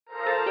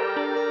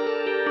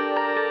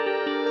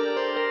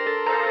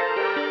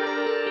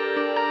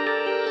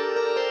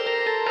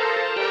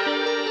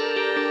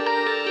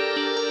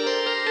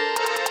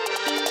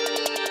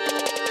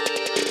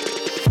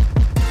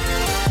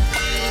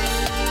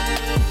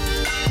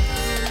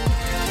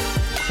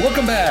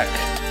Welcome back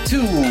to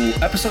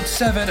episode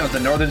 7 of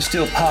the Northern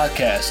Steel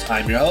Podcast.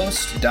 I'm your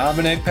host,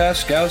 Dominic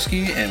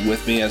Paskowski, and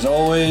with me, as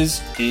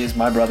always, is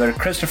my brother,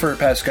 Christopher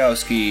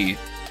Paskowski.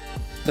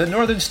 The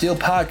Northern Steel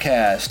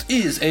Podcast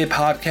is a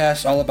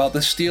podcast all about the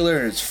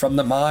Steelers from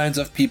the minds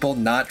of people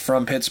not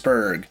from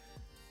Pittsburgh.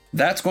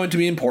 That's going to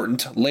be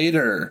important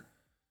later.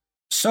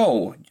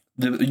 So,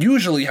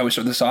 usually how we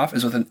start this off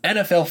is with an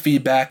NFL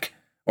feedback,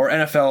 or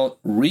NFL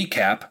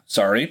recap,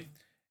 sorry.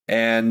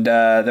 And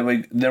then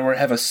we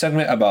have a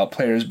segment about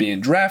players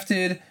being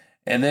drafted,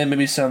 and then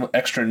maybe some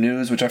extra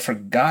news, which I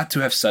forgot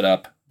to have set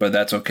up, but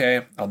that's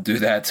okay. I'll do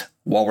that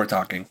while we're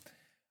talking.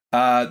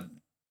 As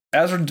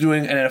we're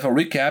doing an NFL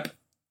recap,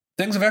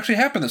 things have actually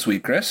happened this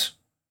week, Chris.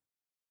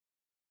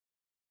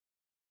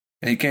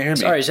 And you can't hear me.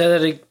 Sorry, say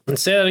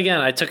that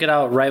again. I took it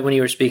out right when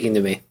you were speaking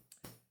to me.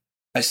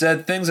 I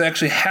said things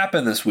actually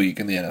happened this week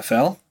in the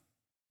NFL.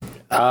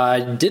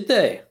 Did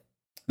they?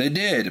 They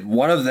did.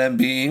 One of them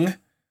being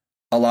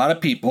a lot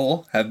of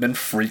people have been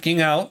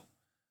freaking out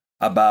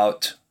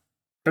about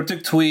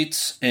cryptic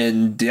tweets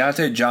and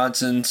Deontay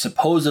Johnson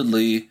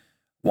supposedly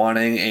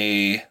wanting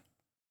a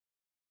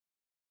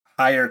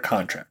higher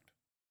contract.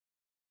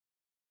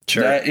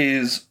 Sure. That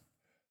is,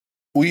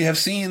 we have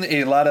seen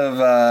a lot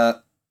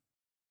of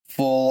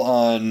full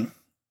on.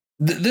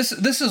 This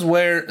is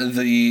where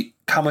the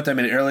comment I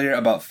made earlier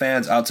about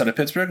fans outside of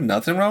Pittsburgh.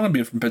 Nothing wrong with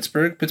being from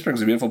Pittsburgh.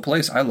 Pittsburgh's a beautiful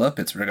place. I love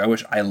Pittsburgh. I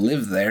wish I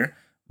lived there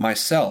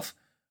myself.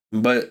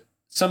 But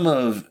some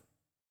of,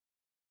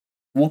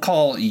 we'll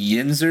call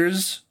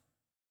Yinzers,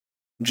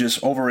 just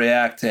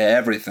overreact to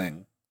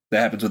everything that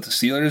happens with the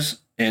Steelers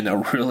in a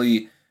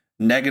really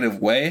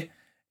negative way.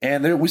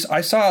 And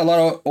I saw a lot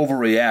of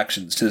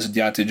overreactions to this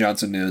Deontay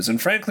Johnson news.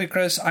 And frankly,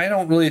 Chris, I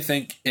don't really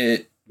think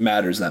it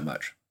matters that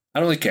much.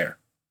 I don't really care.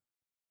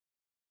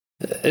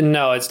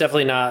 No, it's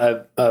definitely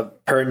not a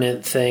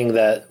pertinent thing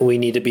that we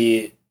need to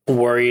be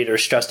worried or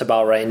stressed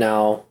about right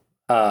now,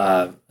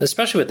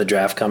 especially with the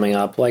draft coming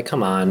up. Like,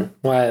 come on.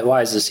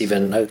 Why is this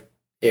even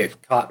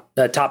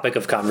a topic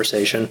of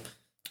conversation?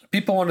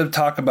 People want to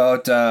talk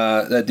about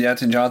that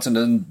Deontay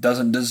Johnson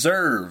doesn't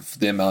deserve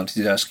the amount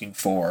he's asking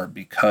for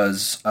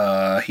because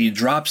he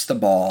drops the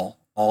ball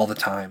all the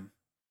time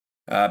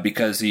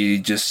because he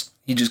just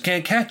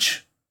can't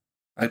catch.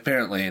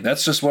 Apparently,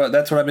 that's what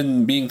I've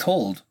been being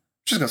told.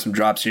 Just got some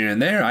drops here and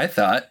there, I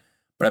thought,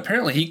 but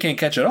apparently he can't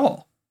catch at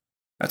all.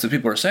 That's what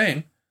people are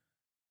saying.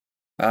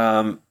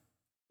 And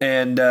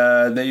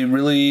they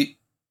really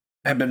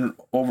have been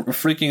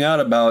freaking out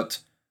about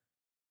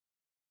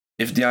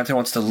if Deontay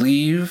wants to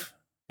leave,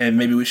 and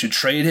maybe we should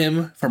trade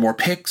him for more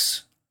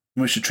picks.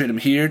 We should trade him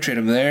here, trade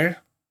him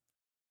there.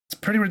 It's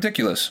pretty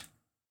ridiculous.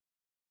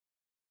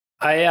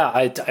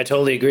 I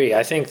totally agree.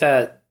 I think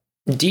that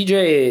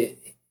DJ,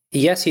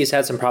 yes, he's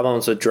had some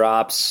problems with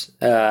drops,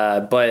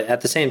 but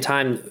at the same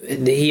time,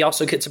 he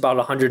also gets about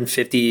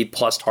 150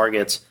 plus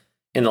targets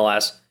in the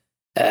last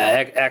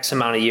X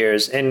amount of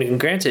years. And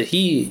granted,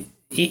 he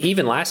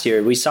even last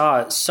year, we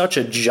saw such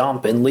a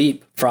jump and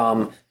leap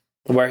from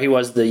where he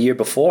was the year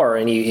before,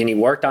 and he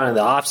worked on it in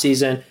the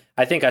offseason.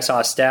 I think I saw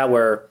a stat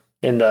where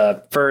in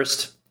the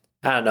first,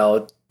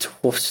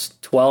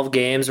 12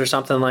 games or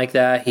something like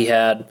that, he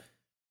had,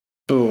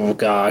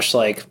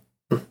 I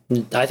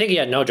think he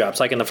had no drops,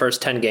 like in the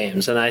first 10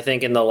 games. And I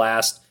think in the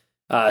last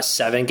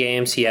 7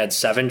 games, he had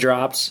 7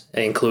 drops,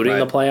 including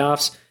the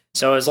playoffs.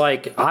 So it was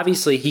like,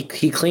 obviously, he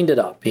cleaned it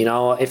up. You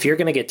know, if you're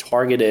going to get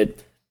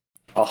targeted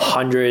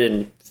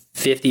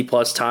 150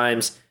 plus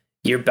times,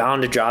 you're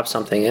bound to drop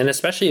something. And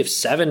especially if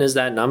 7 is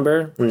that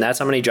number, and that's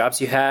how many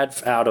drops you had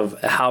out of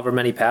however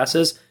many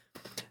passes,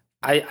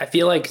 I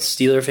feel like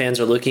Steeler fans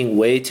are looking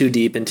way too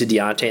deep into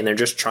Deontay, and they're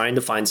just trying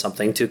to find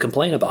something to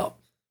complain about.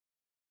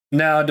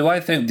 Now, do I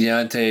think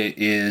Deontay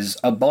is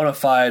a bona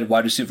fide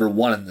wide receiver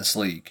 1 in this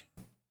league?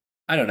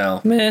 I don't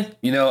know. Meh.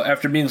 You know,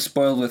 after being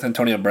spoiled with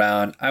Antonio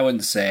Brown, I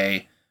wouldn't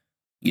say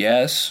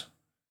yes.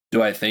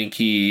 Do I think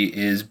he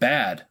is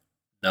bad?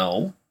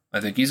 No.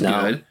 I think he's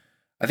good.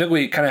 I think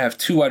we kind of have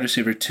 2 wide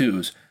receiver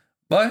 2s.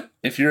 But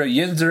if you're a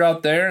Yinzer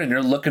out there and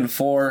you're looking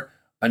for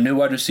a new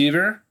wide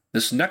receiver,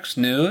 this next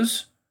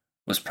news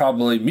was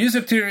probably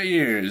music to your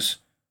ears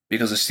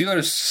because the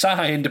Steelers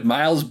signed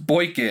Miles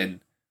Boykin.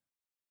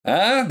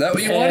 That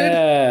what you wanted?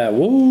 Yeah,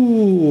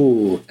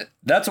 woo.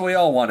 That's what we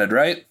all wanted,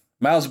 right?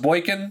 Miles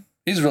Boykin,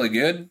 he's really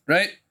good,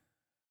 right?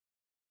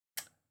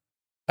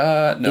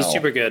 No. He's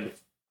super good.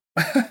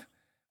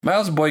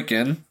 Miles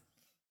Boykin,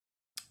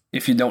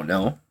 if you don't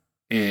know,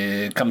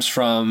 it comes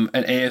from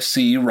an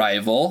AFC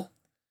rival.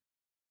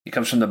 He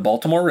comes from the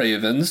Baltimore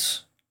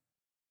Ravens.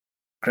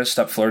 Chris,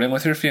 stop flirting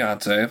with your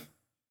fiance.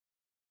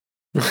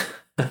 I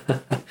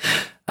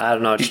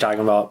don't know what you're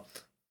talking about.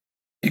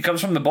 He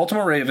comes from the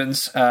Baltimore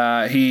Ravens.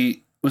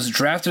 He was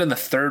drafted in the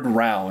 3rd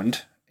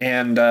round.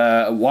 And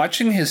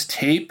watching his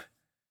tape,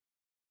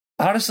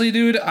 honestly,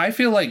 dude, I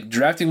feel like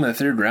drafting him in the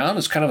 3rd round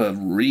is kind of a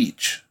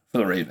reach for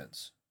the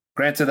Ravens.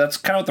 Granted, that's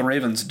kind of what the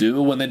Ravens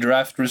do when they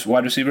draft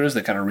wide receivers.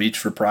 They kind of reach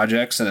for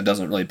projects, and it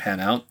doesn't really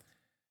pan out.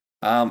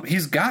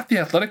 He's got the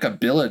athletic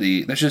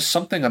ability. There's just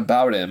something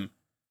about him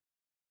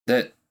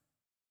that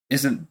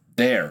isn't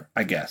there,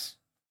 I guess.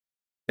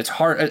 It's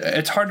hard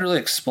to really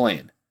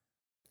explain.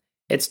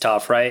 It's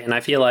tough, right? And I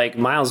feel like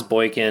Miles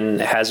Boykin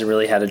hasn't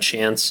really had a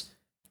chance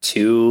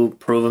to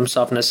prove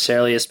himself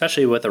necessarily,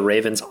 especially with the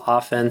Ravens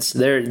offense.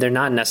 They're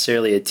not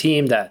necessarily a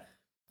team that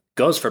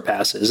goes for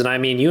passes. And I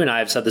mean, you and I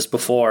have said this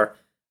before,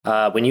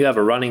 when you have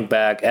a running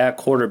back at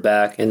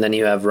quarterback and then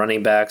you have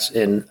running backs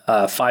in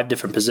 5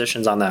 different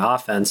positions on the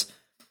offense,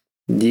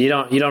 you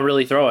don't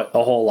really throw it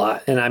a whole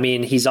lot. And I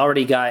mean, he's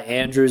already got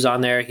Andrews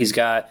on there. He's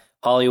got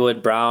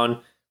Hollywood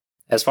Brown.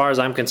 As far as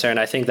I'm concerned,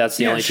 I think that's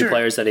the only 2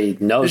 players that he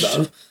knows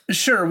of.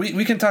 Sure,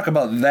 we can talk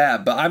about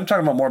that, but I'm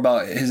talking about more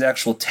about his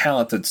actual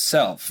talent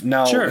itself.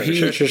 Now, sure.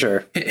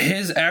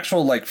 His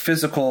actual like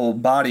physical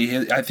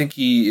body, I think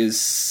he is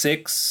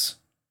 6'4".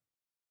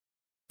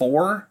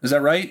 Is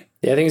that right?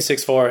 Yeah, I think he's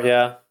 6'4".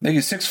 Yeah, I think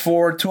he's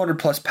 6'4", 200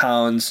 plus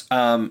pounds.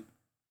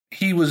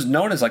 He was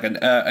known as like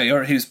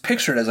or he was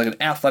pictured as like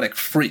an athletic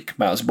freak.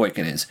 Miles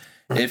Boykin is.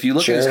 If you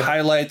look at his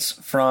highlights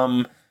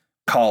from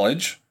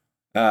college,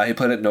 he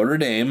played at Notre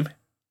Dame.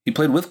 He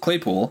played with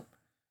Claypool.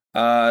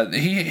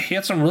 He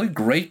had some really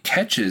great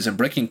catches and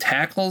breaking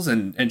tackles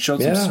and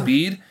showed some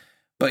speed,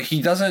 but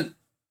he doesn't.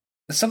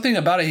 Something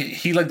about it.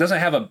 He like doesn't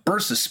have a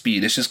burst of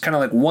speed. It's just kind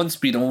of like one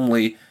speed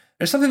only.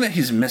 There's something that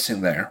he's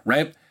missing there,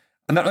 right?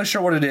 I'm not really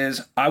sure what it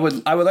is. I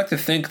would like to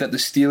think that the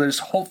Steelers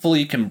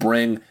hopefully can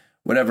bring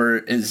whatever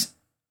is,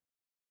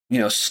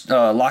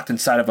 locked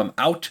inside of him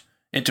out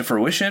into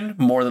fruition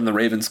more than the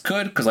Ravens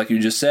could, because like you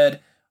just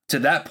said, to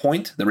that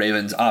point, the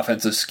Ravens'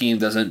 offensive scheme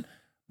doesn't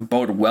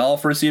bode well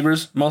for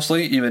receivers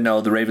mostly, even though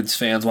the Ravens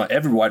fans want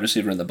every wide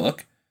receiver in the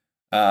book.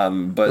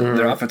 But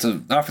their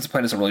offensive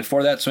plan isn't really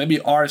for that, so maybe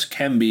ours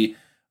can be.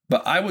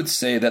 But I would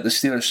say that the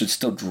Steelers should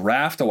still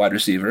draft a wide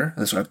receiver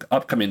in this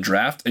upcoming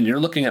draft, and you're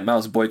looking at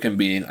Miles Boykin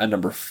being a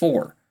number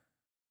 4,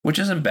 which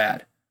isn't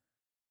bad.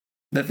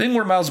 The thing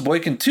where Miles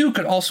Boykin, too,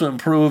 could also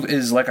improve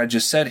is, like I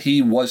just said,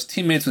 he was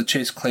teammates with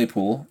Chase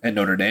Claypool at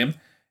Notre Dame.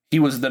 He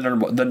was the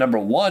number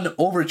 1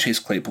 over Chase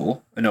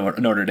Claypool at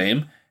Notre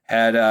Dame.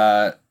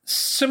 Had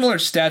similar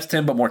stats to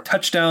him, but more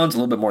touchdowns, a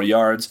little bit more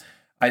yards.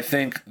 I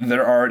think they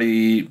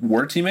already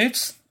were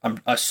teammates. I'm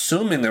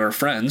assuming they were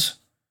friends.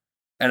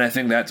 And I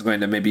think that's going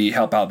to maybe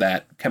help out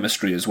that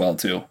chemistry as well,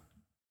 too.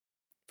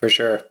 For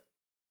sure.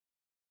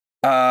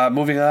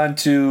 Moving on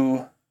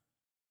to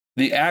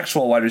the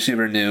actual wide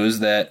receiver news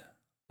that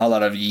a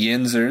lot of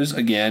Yinzers,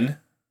 again,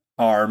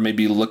 are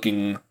maybe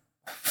looking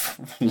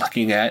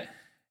at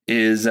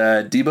is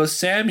Deebo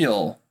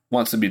Samuel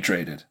wants to be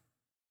traded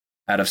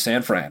out of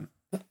San Fran.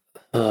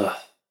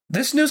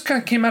 This news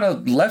kind of came out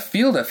of left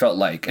field, I felt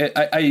like. It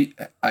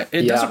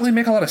doesn't really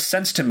make a lot of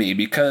sense to me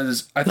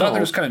because I thought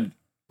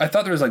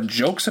there was like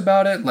jokes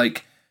about it.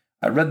 Like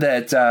I read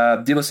that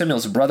Deebo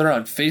Samuel's brother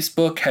on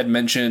Facebook had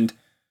mentioned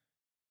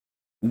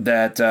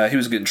that he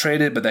was getting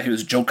traded, but that he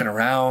was joking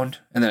around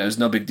and that it was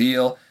no big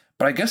deal.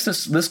 But I guess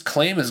this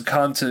claim has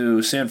gone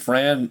to San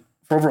Fran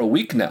for over a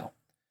week now.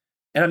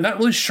 And I'm not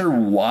really sure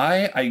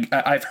why.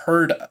 I've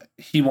heard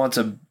he wants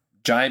a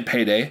giant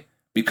payday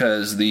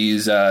because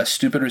these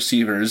stupid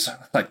receivers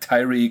like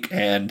Tyreek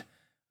and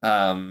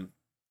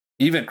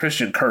even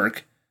Christian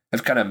Kirk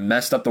have kind of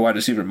messed up the wide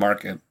receiver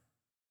market.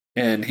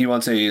 And he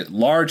wants a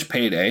large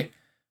payday.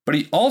 But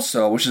he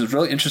also, which is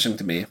really interesting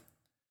to me,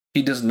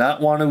 he does not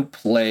want to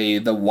play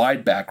the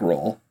wide back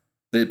role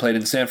that he played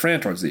in San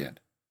Fran towards the end.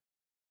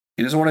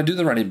 He doesn't want to do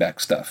the running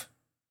back stuff.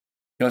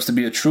 He wants to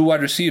be a true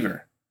wide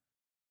receiver.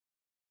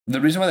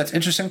 The reason why that's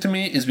interesting to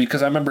me is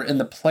because I remember in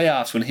the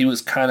playoffs when he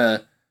was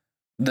the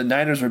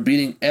Niners were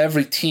beating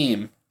every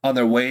team on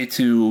their way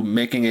to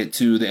making it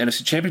to the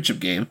NFC Championship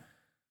game.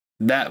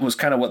 That was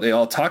kind of what they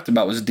all talked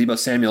about was Deebo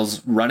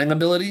Samuel's running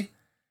ability.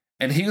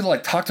 And he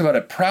like talked about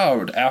it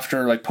proud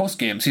after like post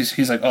games.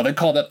 He's like, oh, they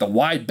call that the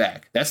wide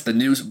back. That's the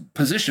new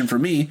position for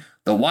me,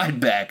 the wide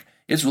back.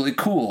 It's really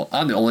cool.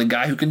 I'm the only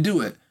guy who can do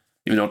it,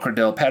 even though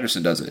Cordell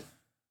Patterson does it.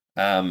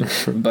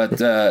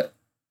 But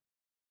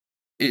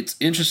it's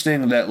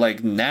interesting that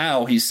like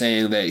now he's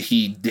saying that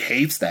he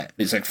hates that.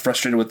 He's like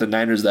frustrated with the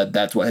Niners that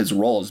that's what his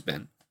role has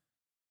been.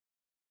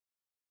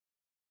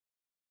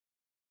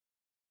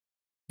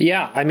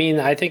 Yeah, I mean,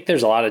 I think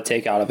there's a lot to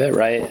take out of it,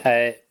 right?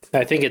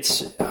 I think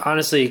it's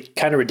honestly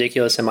kind of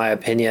ridiculous, in my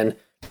opinion,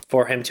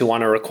 for him to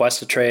want to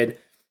request a trade.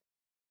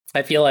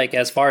 I feel like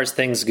as far as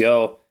things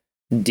go,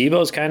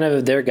 Deebo's kind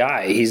of their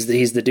guy. He's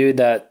the dude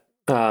that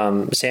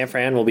San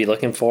Fran will be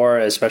looking for,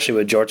 especially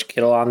with George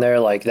Kittle on there.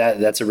 Like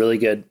that's a really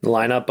good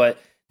lineup. But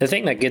the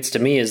thing that gets to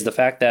me is the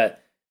fact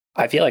that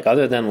I feel like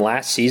other than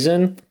last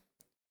season,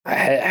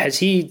 has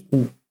he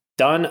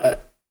done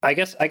I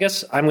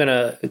guess I'm going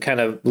to kind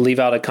of leave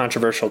out a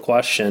controversial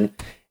question.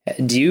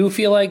 Do you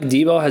feel like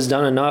Deebo has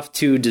done enough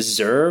to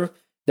deserve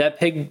that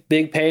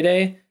big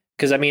payday?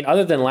 Because, I mean,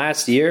 other than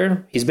last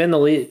year, he's been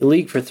in the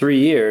league for 3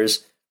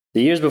 years.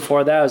 The years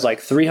before that was like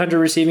 300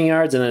 receiving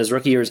yards, and then his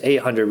rookie year was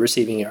 800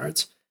 receiving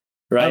yards.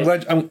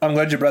 Right? I'm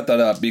glad you brought that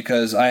up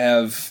because I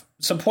have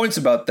some points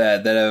about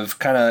that have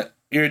kind of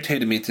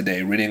irritated me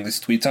today reading these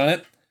tweets on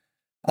it.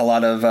 A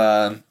lot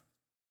of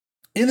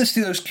in the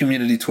Steelers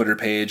community Twitter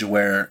page,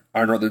 where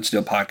our Northern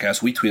Steel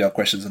podcast, we tweet out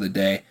questions of the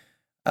day.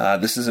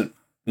 This isn't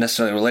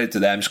necessarily related to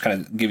that. I'm just kind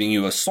of giving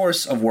you a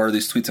source of where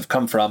these tweets have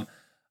come from.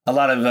 A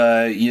lot of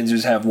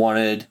Yinzers have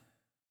wanted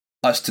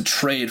us to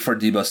trade for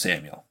Deebo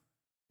Samuel.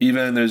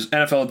 Even there's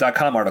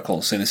NFL.com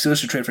articles saying the Steelers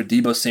should trade for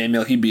Deebo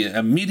Samuel. He'd be an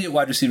immediate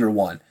wide receiver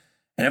 1.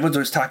 And everyone's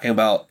always talking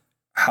about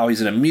how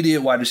he's an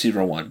immediate wide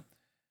receiver 1.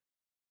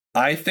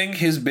 I think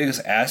his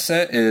biggest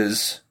asset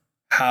is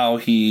how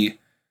he,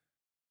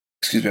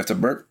 excuse me, I have to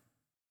burp.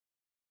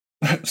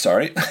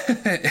 Sorry.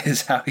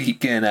 Is how he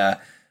can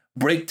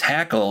break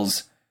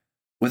tackles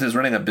with his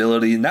running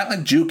ability. Not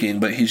like juking,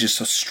 but he's just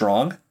so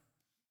strong.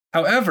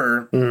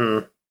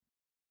 However,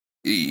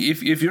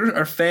 if you're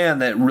a fan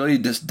that really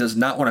does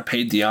not want to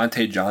pay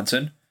Deontay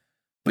Johnson,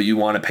 but you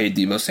want to pay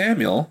Deebo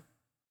Samuel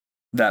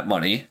that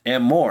money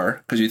and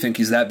more because you think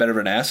he's that better of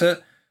an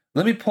asset,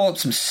 let me pull up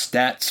some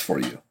stats for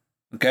you.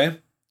 Okay?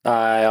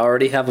 I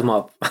already have them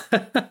up.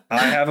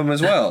 I have them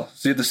as well.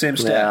 So you have the same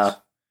stats.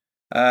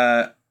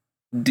 Yeah.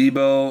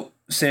 Deebo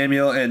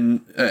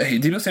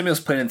Samuel's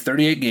played in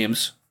 38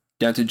 games.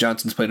 Deontay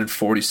Johnson's played in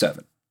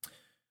 47.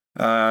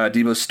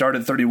 Deebo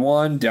started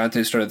 31.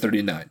 Deontay started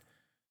 39.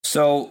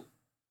 So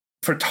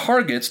for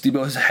targets,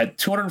 Deebo has had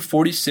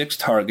 246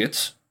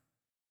 targets.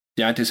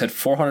 Deontay's had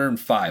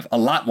 405. A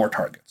lot more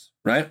targets,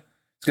 right?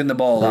 He's getting the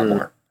ball a lot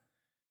more.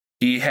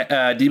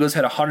 Deebo's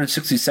had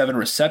 167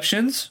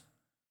 receptions.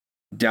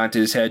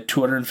 Deontay's had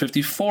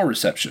 254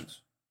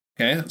 receptions.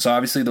 Okay, so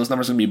obviously those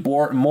numbers are going to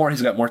be more.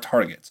 He's got more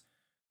targets.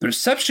 The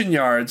reception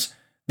yards,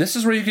 this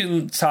is where you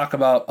can talk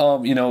about,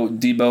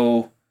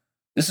 Deebo.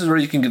 This is where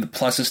you can give the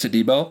pluses to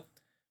Deebo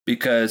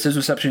because his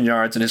reception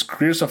yards in his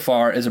career so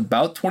far is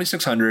about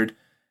 2,600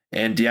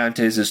 and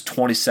Deontay's is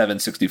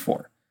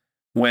 2,764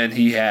 when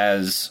he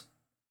has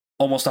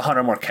almost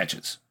 100 more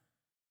catches,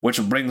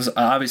 which brings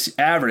obviously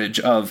average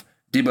of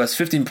Deebo's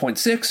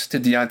 15.6 to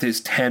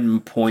Deontay's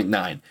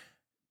 10.9.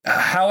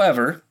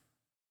 However,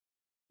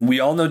 we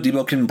all know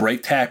Deebo can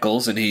break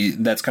tackles,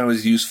 and that's kind of what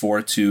he's used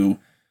for to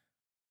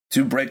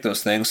break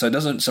those things. So it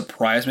doesn't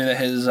surprise me that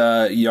his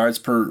yards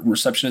per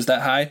reception is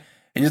that high.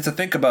 And you have to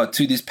think about,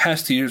 too, these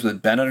past 2 years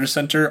with Ben under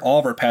center, all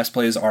of our pass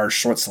plays are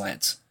short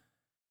slants.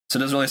 So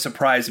it doesn't really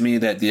surprise me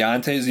that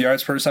Deontay's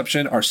yards per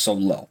reception are so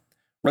low.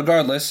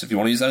 Regardless, if you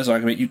want to use that as an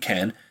argument, you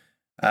can.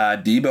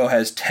 Deebo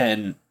has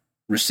 10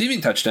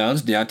 receiving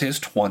touchdowns. Deontay has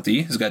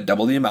 20. He's got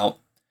double the amount.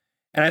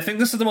 And I think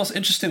this is the most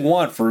interesting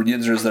one for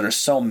Yinzers that are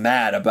so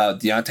mad about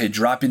Deontay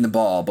dropping the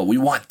ball, but we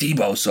want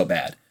Deebo so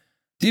bad.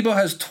 Deebo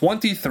has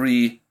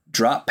 23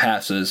 drop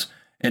passes,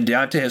 and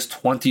Deontay has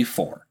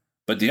 24.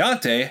 But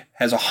Deontay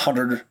has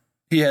 100.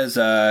 He has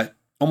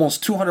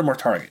almost 200 more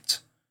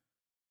targets,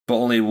 but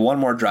only one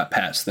more drop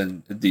pass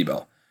than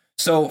Deebo.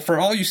 So for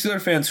all you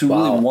Steelers fans who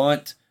really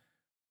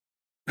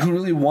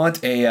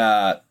want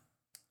a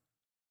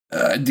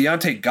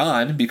Deontay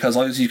gone, because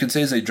all you can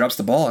say is that he drops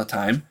the ball all the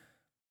time.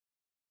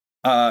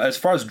 As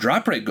far as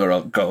drop rate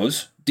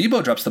goes,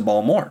 Deebo drops the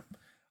ball more.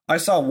 I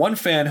saw one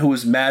fan who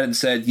was mad and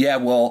said, yeah,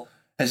 well,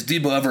 has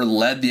Deebo ever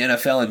led the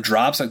NFL in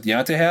drops like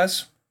Deontay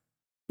has?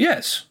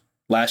 Yes.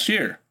 Last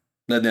year,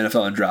 led the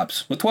NFL in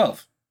drops with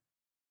 12.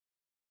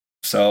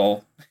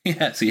 So,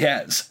 yes, he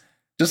has.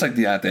 Just like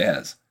Deontay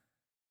has.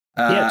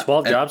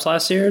 12 drops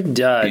llast year?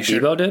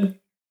 Deebo did?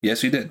 Yes,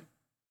 he did.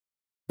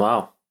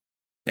 Wow.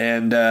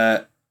 And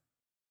I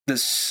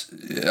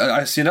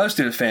see another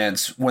Steelers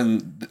fans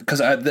because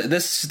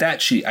this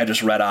stat sheet I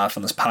just read off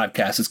on this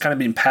podcast, it's kind of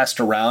being passed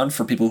around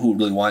for people who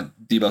really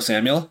want Deebo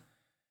Samuel,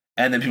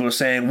 and then people are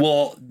saying,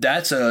 "Well,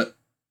 that's a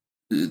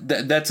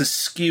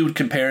skewed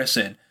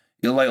comparison.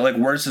 Like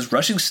where's his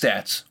rushing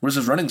stats? Where's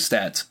his running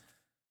stats?"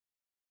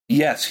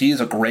 Yes, he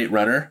is a great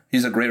runner.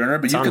 He's a great runner,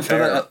 but you can throw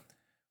that out.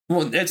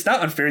 Well, it's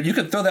not unfair. You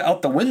can throw that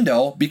out the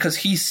window because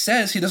he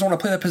says he doesn't want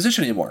to play that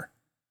position anymore.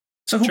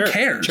 So who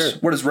cares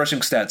what his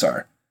rushing stats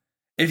are?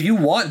 If you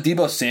want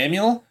Deebo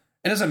Samuel,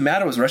 it doesn't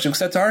matter what his rushing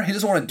stats are. He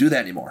doesn't want to do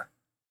that anymore.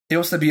 He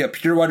wants to be a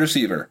pure wide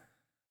receiver.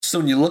 So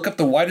when you look up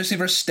the wide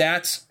receiver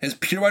stats, his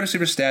pure wide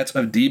receiver stats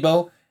of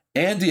Deebo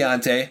and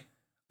Deontay,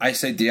 I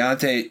say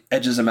Deontay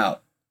edges him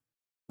out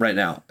right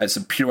now as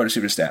some pure wide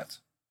receiver stats.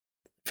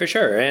 For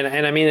sure.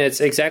 And I mean,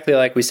 it's exactly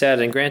like we said.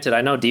 And granted,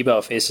 I know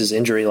Deebo faces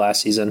injury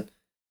last season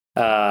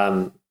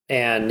and,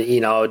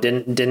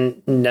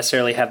 didn't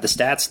necessarily have the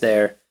stats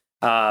there.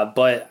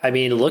 But I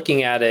mean,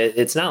 looking at it,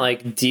 it's not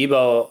like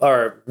Deebo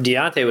or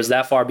Deontay was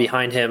that far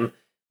behind him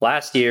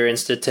last year in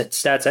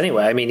stats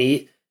anyway. I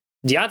mean,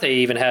 Deontay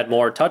even had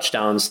more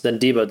touchdowns than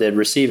Deebo did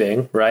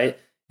receiving, right?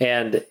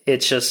 And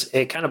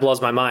it kind of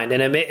blows my mind.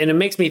 And it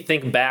makes me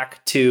think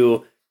back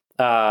to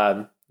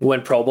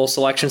when Pro Bowl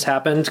selections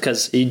happened,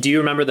 because do you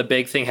remember the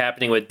big thing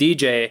happening with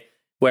DJ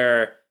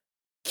where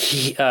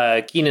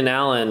Keenan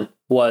Allen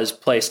was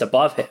placed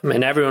above him,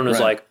 and everyone was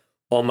like,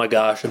 "Oh my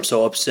gosh, I'm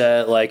so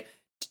upset!" Like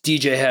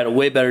DJ had a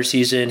way better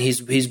season.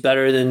 He's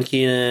better than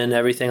Keenan,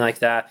 everything like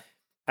that.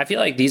 I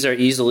feel like these are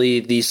easily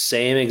the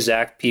same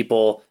exact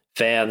people,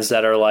 fans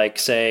that are like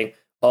saying,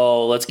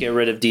 "Oh, let's get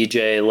rid of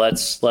DJ.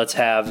 Let's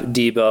have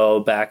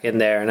Deebo back in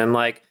there." And I'm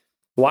like,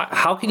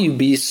 How can you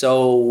be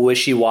so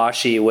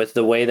wishy-washy with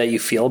the way that you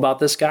feel about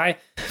this guy?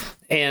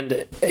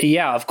 And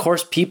yeah, of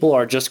course, people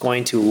are just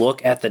going to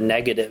look at the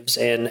negatives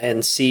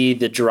and see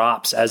the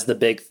drops as the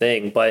big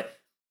thing. But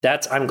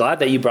I'm glad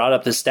that you brought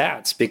up the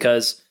stats,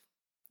 because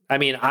I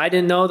mean, I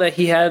didn't know that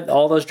he had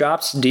all those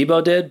drops.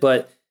 Debo did,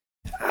 but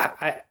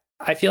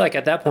I feel like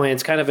at that point,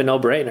 it's kind of a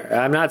no-brainer.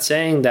 I'm not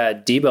saying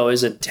that Debo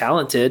isn't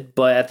talented,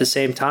 but at the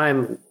same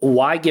time,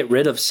 why get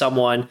rid of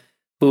someone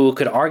who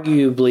could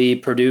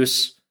arguably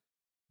produce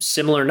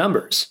similar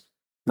numbers?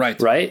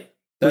 Right?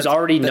 Who's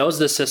already knows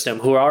the system,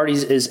 who already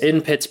is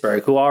in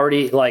Pittsburgh, who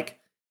already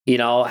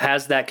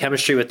has that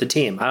chemistry with the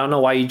team. I don't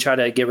know why you try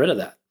to get rid of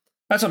that.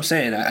 That's what I'm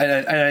saying.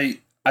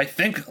 I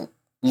think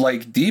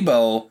like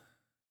Debo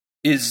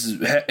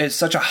is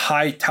such a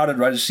high touted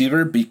wide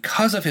receiver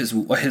because of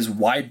his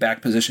wide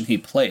back position he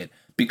played,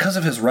 because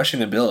of his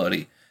rushing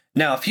ability.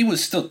 Now, if he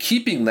was still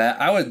keeping that,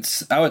 I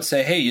would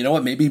say, hey, you know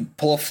what? Maybe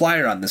pull a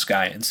flyer on this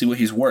guy and see what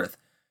he's worth,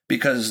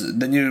 because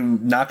then you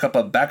knock up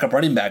a backup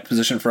running back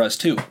position for us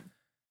too.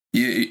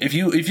 If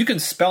you can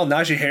spell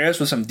Najee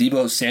Harris with some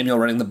Debo Samuel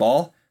running the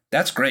ball,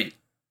 that's great.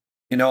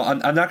 I'm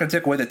not going to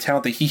take away the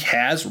talent that he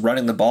has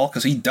running the ball,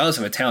 because he does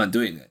have a talent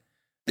doing it.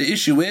 The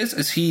issue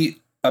is he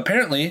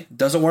apparently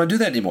doesn't want to do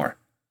that anymore.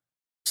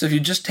 So if you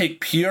just take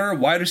pure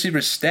wide receiver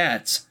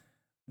stats,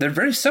 they're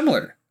very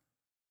similar.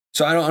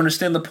 So I don't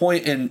understand the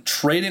point in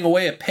trading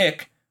away a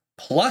pick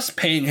plus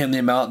paying him the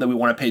amount that we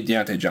want to pay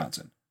Deontay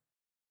Johnson.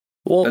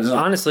 Well,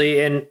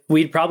 honestly, and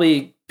we'd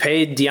probably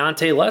pay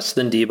Deontay less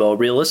than Debo,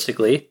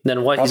 realistically,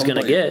 than what he's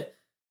going to get.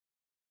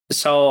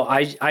 So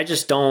I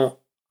just don't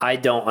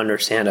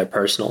understand it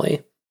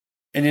personally.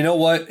 And you know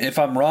what? If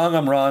I'm wrong,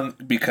 I'm wrong,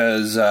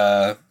 because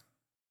I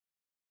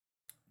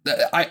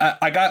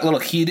got a little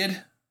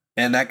heated,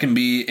 and that can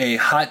be a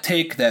hot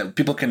take that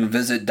people can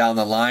visit down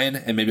the line,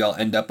 and maybe I'll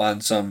end up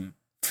on some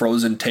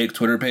Frozen Take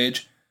Twitter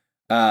page,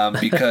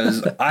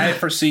 because I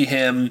foresee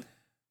him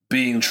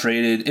being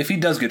traded. If he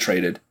does get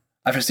traded,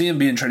 I foresee him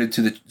being traded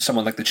to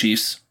someone like the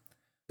Chiefs.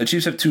 The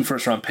Chiefs have 2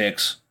 first-round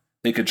picks.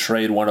 They could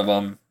trade one of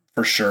them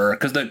for sure,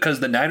 because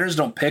the Niners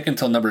don't pick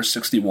until number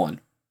 61.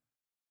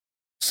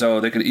 So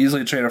they could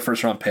easily trade a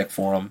first-round pick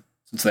for him,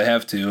 since they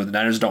have 2. The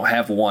Niners don't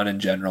have 1 in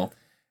general.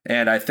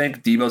 And I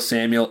think Debo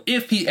Samuel,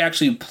 if he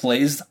actually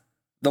plays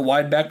the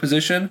wide back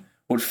position,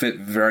 would fit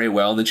very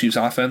well in the Chiefs'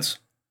 offense.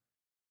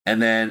 And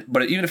then,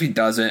 but even if he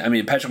doesn't, I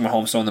mean, Patrick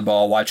Mahomes throwing the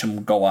ball, watch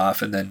him go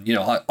off, and then,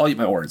 I'll eat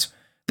my words.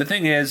 The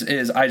thing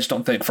is I just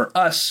don't think for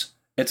us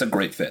it's a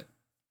great fit.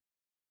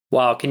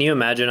 Wow, can you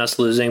imagine us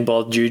losing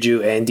both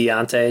Juju and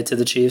Deontay to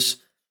the Chiefs?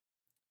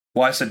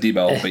 Well, I said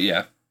Debo, but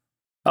yeah.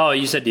 Oh,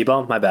 you said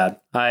Debo? My bad.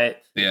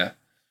 Yeah.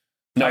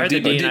 No, I heard the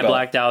D and I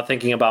blacked out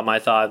thinking about my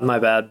thought. My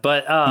bad.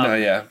 But no,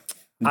 yeah.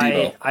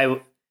 Debo. I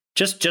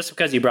just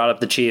because you brought up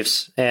the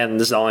Chiefs, and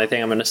this is the only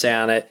thing I'm going to say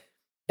on it.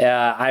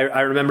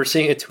 I remember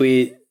seeing a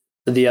tweet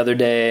the other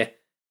day,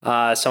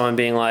 someone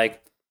being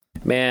like,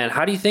 man,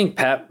 how do you think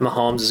Pat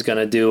Mahomes is going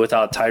to do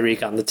without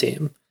Tyreek on the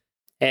team?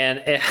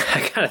 And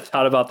I kind of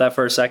thought about that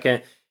for a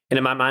second. And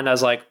in my mind, I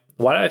was like,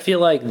 why do I feel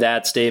like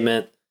that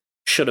statement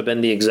should have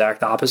been the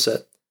exact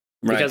opposite?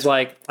 Right. Because,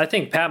 I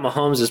think Pat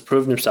Mahomes has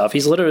proven himself.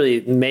 He's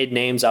literally made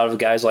names out of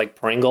guys like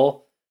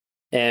Pringle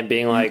and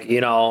being like,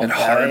 and Hardman.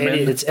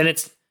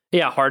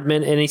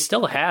 Hardman. And he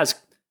still has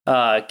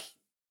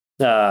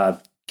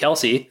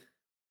Kelsey,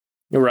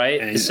 right?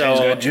 And he's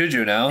got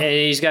Juju now. And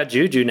he's got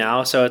Juju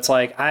now. So it's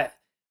like, I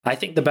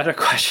think the better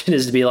question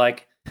is to be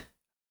like,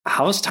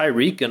 how's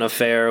Tyreek going to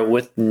fare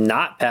with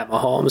not Pat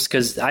Mahomes?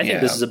 Because I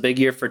think this is a big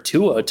year for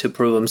Tua to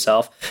prove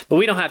himself. But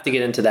we don't have to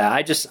get into that.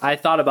 I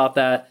thought about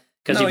that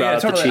because you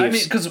brought up the Chiefs. I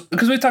mean,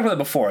 because we talked about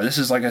that before. This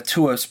is like a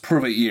Tua's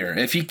prove it year.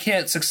 If he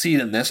can't succeed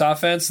in this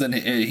offense, then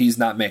he's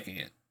not making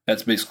it.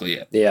 That's basically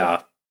it.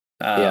 Yeah.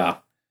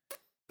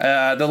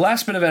 The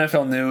last bit of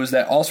NFL news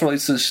that also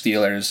relates to the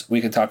Steelers,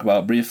 we can talk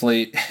about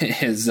briefly,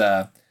 is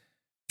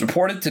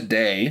reported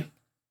today,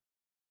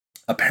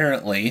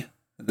 apparently,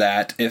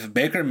 that if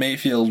Baker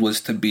Mayfield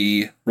was to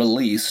be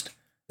released,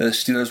 the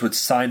Steelers would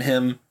sign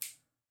him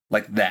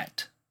like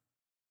that.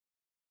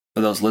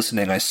 For those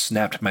listening, I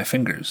snapped my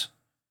fingers.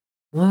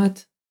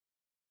 What?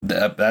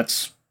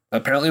 That's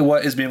apparently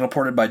what is being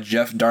reported by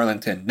Jeff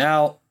Darlington.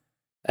 Now,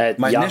 at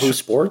Yahoo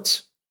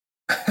Sports?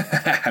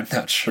 I'm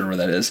not sure where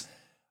that is.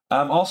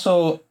 I'm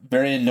also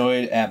very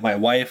annoyed at my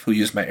wife, who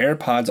used my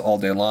AirPods all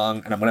day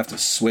long, and I'm going to have to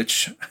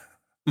switch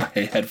my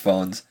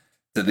headphones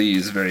to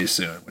these very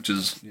soon, which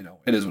is,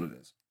 it is what it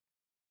is.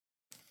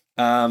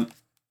 I'm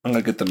going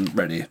to get them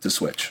ready to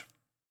switch.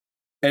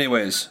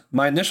 Anyways,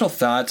 my initial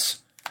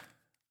thoughts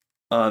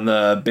on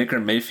the Baker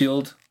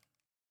Mayfield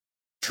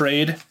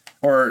trade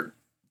or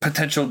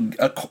potential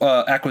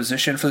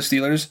acquisition for the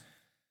Steelers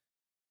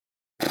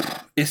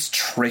is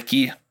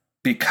tricky,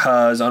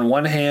 because on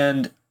one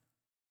hand,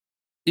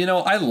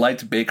 I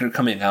liked Baker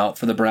coming out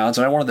for the Browns,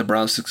 and I wanted the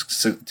Browns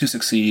to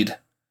succeed.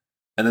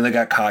 And then they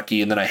got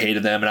cocky, and then I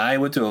hated them. And I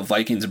went to a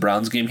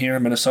Vikings-Browns game here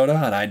in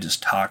Minnesota, and I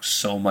just talked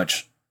so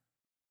much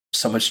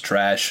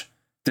trash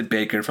to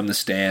Baker from the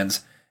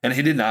stands. And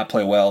he did not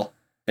play well.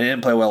 He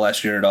didn't play well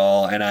last year at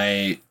all, and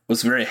I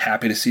was very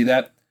happy to see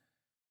that.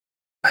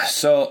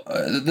 So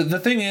the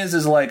thing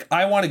is like,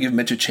 I want to give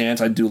Mitch a chance.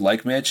 I do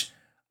like Mitch.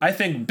 I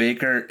think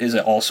Baker is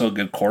also a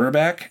good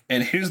quarterback.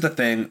 And here's the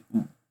thing.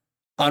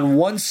 On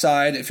one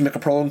side, if you make a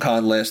pro and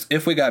con list,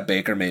 if we got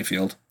Baker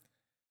Mayfield,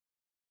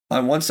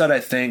 on one side, I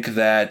think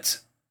that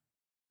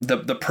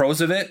the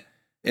pros of it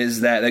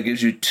is that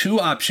gives you two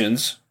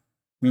options,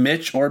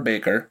 Mitch or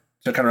Baker,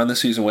 to kind of run the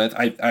season with.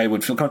 I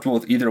would feel comfortable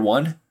with either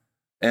one.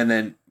 And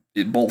then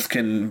both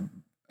can,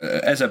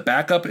 as a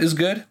backup, is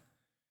good.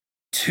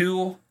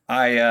 Two,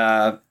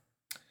 I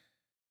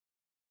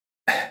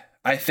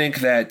think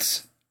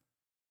that.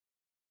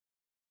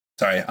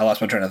 Sorry, I lost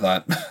my train of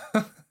thought.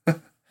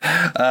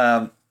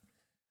 I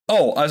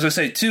was going to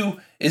say, too,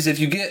 is if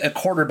you get a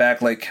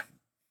quarterback,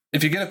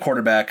 if you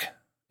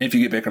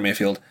get Baker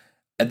Mayfield,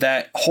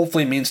 that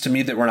hopefully means to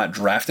me that we're not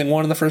drafting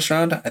one in the first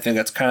round. I think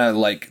that's kind of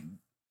like,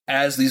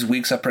 as these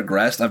weeks have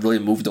progressed, I've really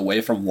moved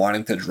away from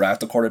wanting to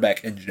draft a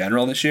quarterback in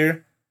general this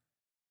year.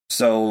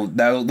 So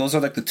those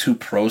are like the two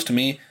pros to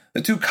me.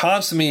 The two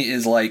cons to me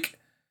is like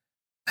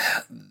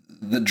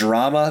the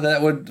drama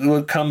that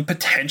would come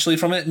potentially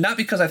from it. Not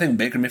because I think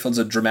Baker Mayfield's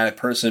a dramatic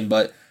person,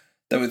 but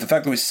that with the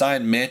fact that we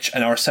signed Mitch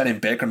and now we're signing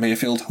Baker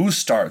Mayfield, who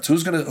starts?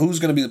 Who's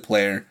gonna be the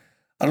player?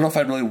 I don't know if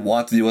I'd really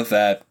want to deal with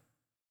that.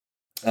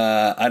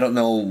 I don't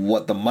know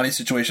what the money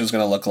situation is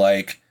going to look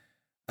like.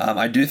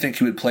 I do think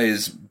he would play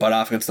his butt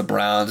off against the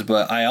Browns,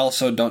 but I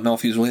also don't know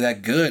if he's really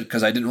that good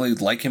because I didn't really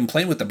like him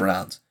playing with the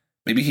Browns.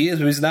 Maybe he is,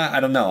 maybe he's not. I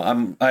don't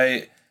know.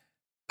 I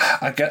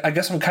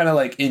guess I'm kind of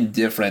like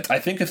indifferent. I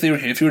think if he were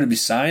to be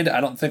signed,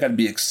 I don't think I'd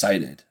be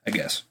excited, I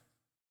guess.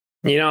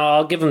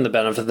 I'll give him the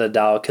benefit of the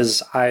doubt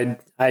because I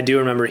do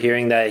remember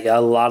hearing that a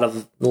lot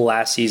of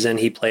last season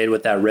he played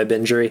with that rib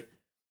injury.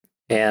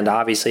 And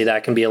obviously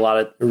that can be a lot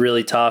of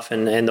really tough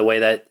in the way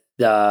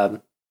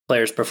that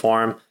players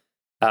perform.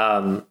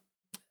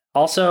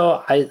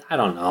 Also, I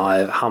don't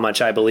know how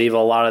much I believe a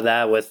lot of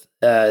that with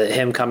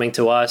him coming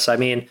to us. I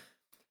mean,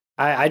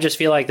 I just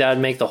feel like that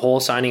would make the whole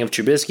signing of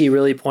Trubisky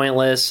really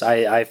pointless.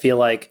 I feel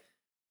like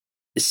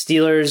the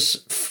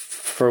Steelers,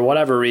 for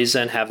whatever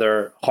reason, have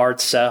their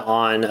hearts set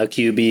on a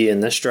QB in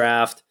this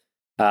draft.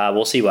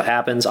 We'll see what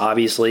happens,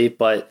 obviously,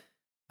 but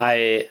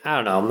I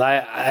don't know.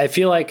 I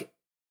feel like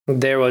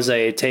there was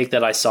a take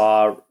that I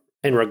saw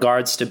in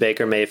regards to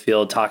Baker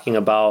Mayfield talking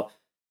about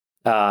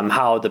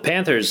how the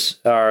Panthers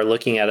are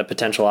looking at a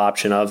potential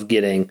option of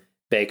getting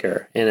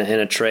Baker in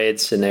a trade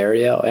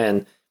scenario.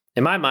 And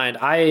in my mind,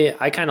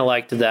 I kind of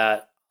liked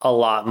that a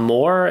lot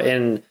more.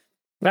 And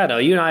I don't know,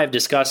 you and I have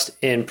discussed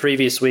in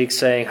previous weeks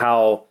saying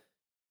how,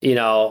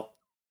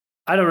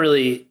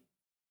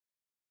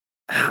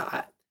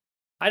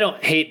 I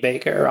don't hate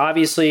Baker.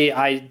 Obviously,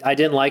 I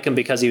didn't like him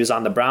because he was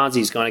on the Browns.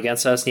 He's going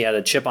against us, and he had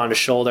a chip on his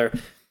shoulder.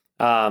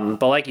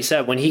 But like you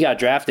said, when he got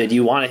drafted,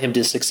 you wanted him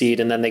to succeed,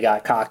 and then they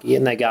got cocky,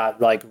 and they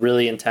got like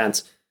really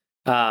intense.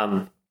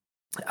 I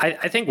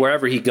think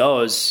wherever he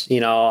goes,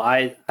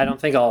 I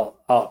don't think I'll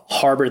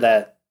harbor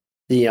that,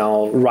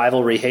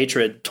 rivalry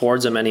hatred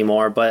towards him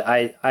anymore. But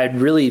I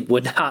really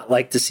would not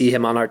like to see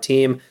him on our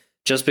team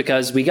just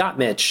because we got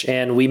Mitch,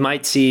 and we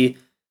might see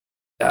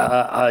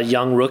a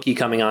young rookie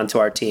coming onto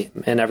our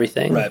team and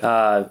everything.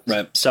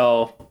 Right.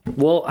 So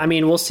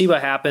we'll see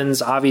what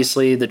happens.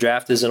 Obviously the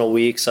draft is in a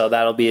week, so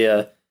that'll be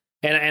and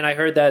I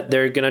heard that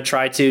they're going to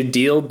try to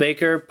deal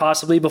Baker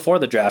possibly before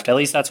the draft. At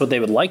least that's what they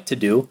would like to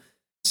do.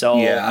 So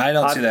yeah, I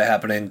don't see that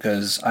happening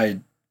because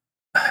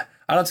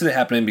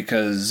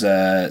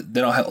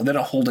they don't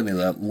hold any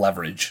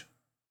leverage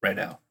right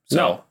now.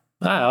 So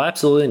no,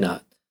 absolutely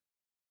not.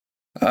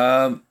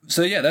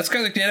 So yeah, that's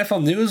kind of like the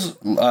NFL news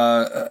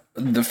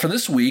for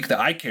this week that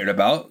I cared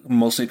about,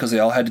 mostly because they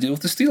all had to deal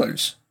with the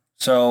Steelers.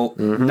 So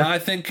now I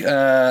think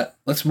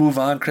let's move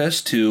on,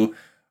 Chris, to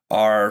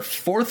our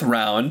fourth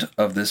round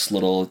of this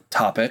little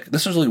topic.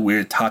 This was really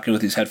weird talking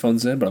with these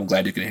headphones in, but I'm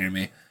glad you can hear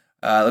me.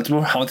 Let's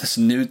move on with this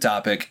new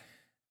topic.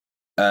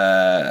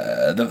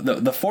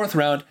 The fourth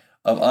round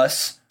of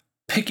us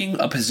picking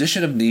a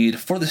position of need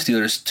for the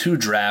Steelers to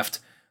draft.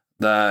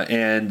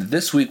 And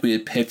this week we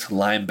had picked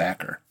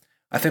linebacker.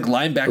 I think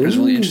linebacker is a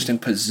really interesting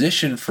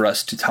position for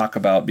us to talk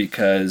about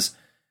because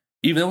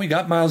even though we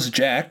got Myles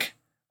Jack,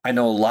 I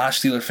know a lot of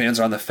Steeler fans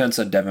are on the fence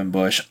on Devin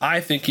Bush. I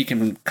think he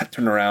can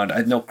turn around.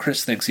 I know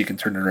Chris thinks he can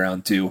turn it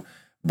around too,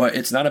 but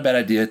it's not a bad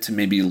idea to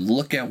maybe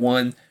look at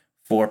one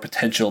for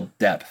potential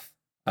depth.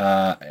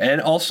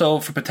 And also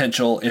for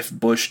potential, if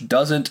Bush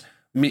doesn't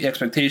meet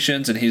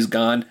expectations and he's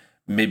gone,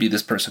 maybe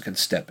this person can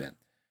step in.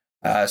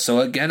 So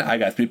again, I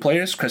got 3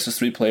 players. Chris has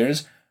 3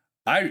 players.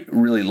 I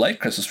really like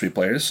Chris's 3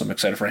 players, so I'm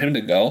excited for him to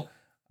go.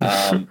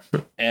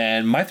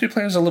 And my 3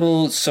 players are a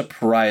little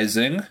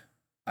surprising.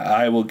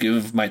 I will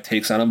give my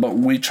takes on them, but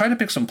we try to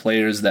pick some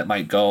players that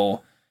might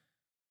go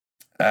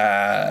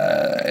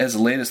as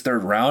late as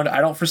 3rd round. I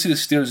don't foresee the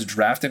Steelers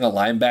drafting a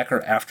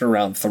linebacker after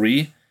round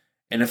 3.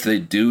 And if they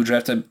do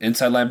draft an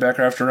inside linebacker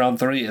after round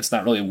 3, it's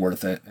not really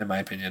worth it, in my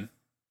opinion.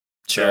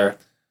 Sure.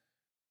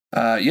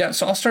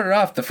 So I'll start it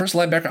off. The first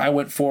linebacker I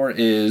went for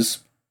is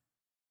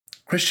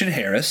Christian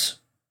Harris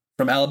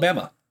from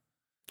Alabama.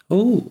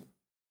 Ooh.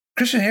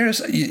 Christian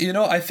Harris,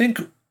 I think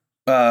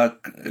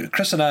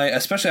Chris and I,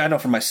 especially I know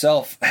for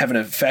myself, have an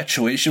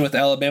infatuation with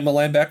Alabama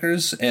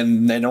linebackers,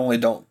 and they normally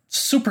don't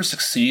super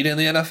succeed in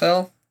the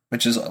NFL,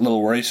 which is a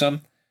little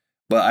worrisome.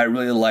 But I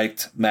really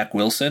liked Mack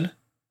Wilson,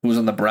 who was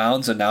on the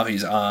Browns, and now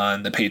he's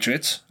on the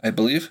Patriots, I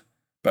believe.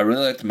 But I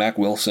really liked Mack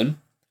Wilson,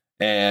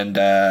 and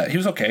he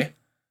was okay.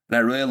 And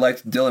I really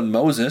liked Dylan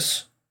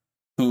Moses,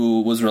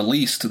 who was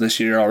released this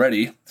year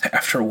already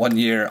after 1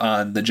 year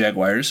on the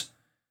Jaguars.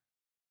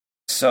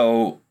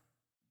 So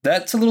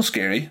that's a little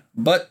scary,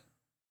 but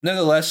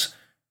nevertheless,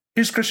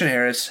 here's Christian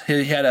Harris.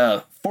 He had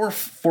a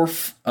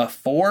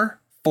 4.4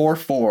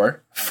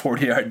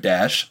 40-yard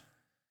dash,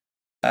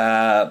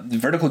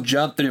 vertical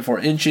jump 34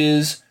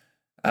 inches.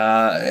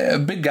 A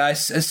big guy,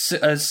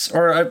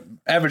 or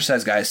average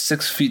size guy,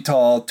 6 feet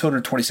tall,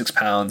 226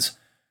 pounds.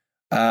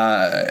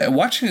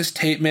 Watching his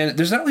tape, man,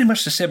 there's not really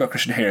much to say about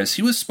Christian Harris.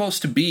 He was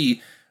supposed to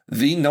be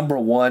the number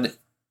one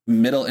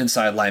middle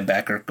inside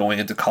linebacker going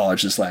into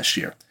college this last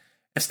year.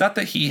 It's not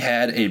that he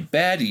had a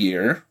bad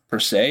year, per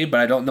se, but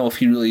I don't know if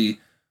he really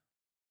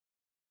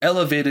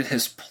elevated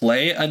his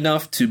play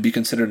enough to be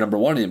considered number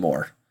one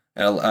anymore.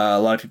 And a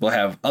lot of people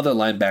have other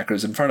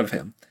linebackers in front of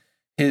him.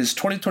 His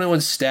 2021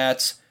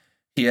 stats,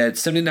 he had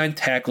 79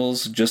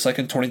 tackles, just like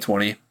in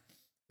 2020.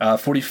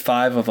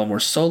 45 of them were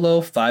solo,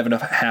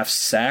 5.5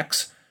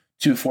 sacks,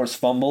 2 forced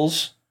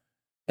fumbles,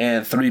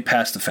 and 3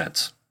 pass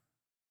defense.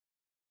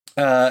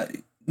 Not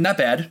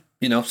bad,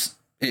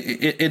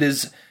 it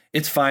is.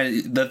 It's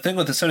fine. The thing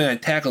with the 79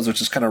 tackles, which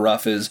is kind of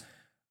rough, is,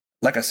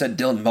 like I said,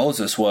 Dylan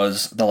Moses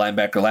was the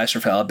linebacker last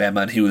year for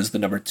Alabama, and he was the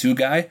number 2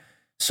 guy.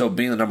 So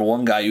being the number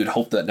 1 guy, you'd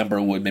hope that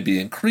number would maybe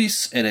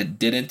increase, and it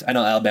didn't. I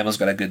know Alabama's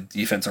got a good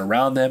defense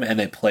around them, and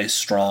they play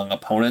strong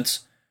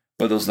opponents,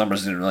 but those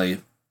numbers didn't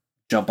really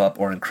jump up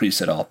or increase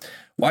at all.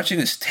 Watching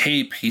his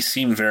tape, he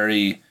seemed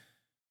very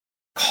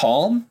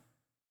calm,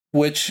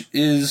 which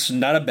is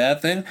not a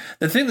bad thing.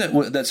 The thing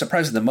that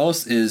surprised me the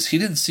most is he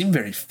didn't seem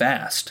very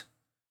fast.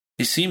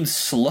 He seemed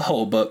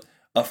slow, but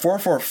a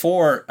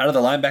 4.44 out of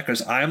the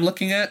linebackers I'm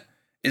looking at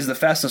is the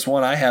fastest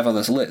one I have on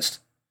this list,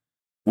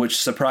 which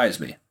surprised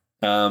me.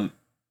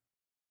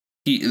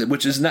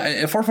 Which is not,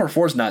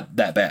 4.44 is not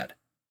that bad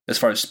as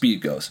far as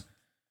speed goes.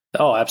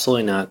 Oh,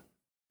 absolutely not.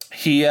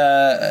 He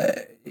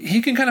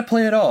can kind of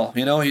play it all.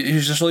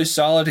 He's just really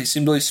solid. He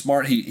seemed really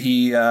smart.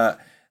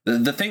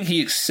 The thing he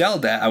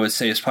excelled at, I would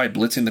say, is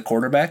probably blitzing the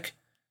quarterback.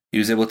 He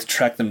was able to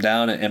track them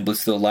down and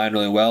blitz the line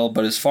really well.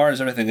 But as far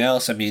as everything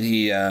else, I mean,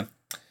 he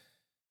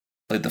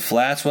played the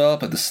flats well,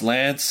 played the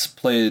slants,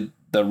 played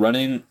the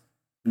running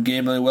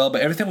game really well. But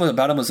everything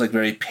about him was like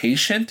very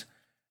patient.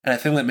 And I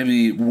think that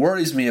maybe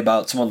worries me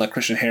about someone like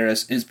Christian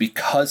Harris is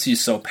because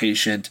he's so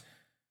patient.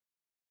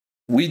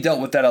 We dealt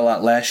with that a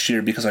lot last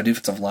year because our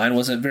defensive line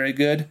wasn't very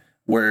good,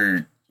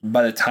 where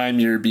by the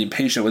time you're being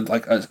patient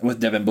with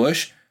Devin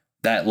Bush,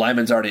 that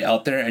lineman's already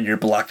out there and you're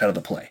blocked out of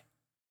the play.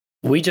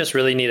 We just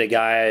really need a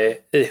guy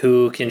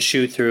who can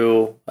shoot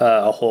through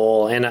a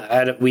hole,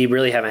 and we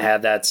really haven't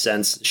had that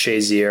since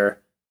Shazier.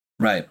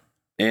 Right.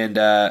 And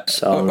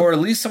or at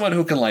least someone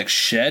who can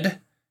shed,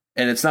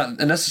 and it's not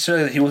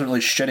necessarily that he wasn't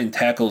really shedding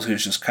tackles, he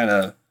was just kind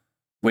of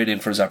waiting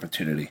for his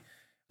opportunity.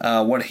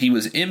 When he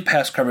was in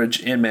pass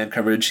coverage and man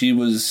coverage, he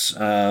was,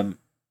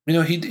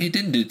 he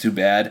didn't do too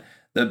bad.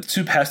 The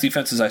 2 pass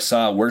defenses I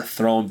saw were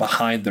thrown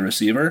behind the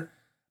receiver,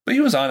 but he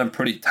was on him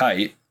pretty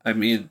tight. I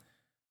mean,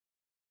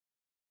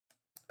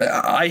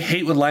 I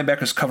hate when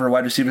linebackers cover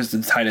wide receivers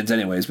and tight ends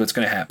anyways, but it's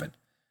going to happen.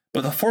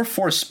 But the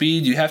 4.4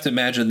 speed, you have to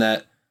imagine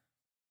that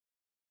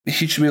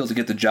he should be able to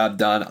get the job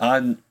done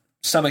on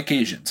some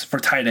occasions, for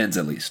tight ends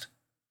at least.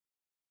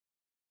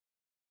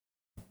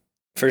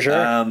 For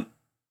sure.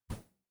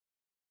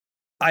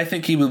 I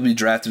think he will be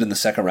drafted in the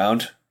 2nd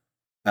round.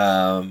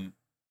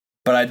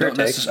 But I don't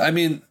necessarily. I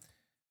mean,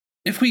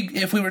 if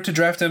we were to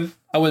draft him,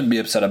 I wouldn't be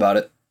upset about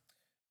it.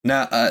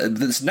 Now,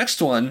 this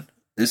next one,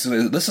 this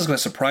is going to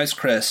surprise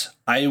Chris.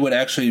 I would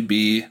actually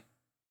be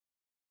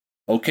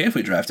okay if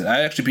we drafted.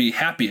 I'd actually be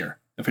happier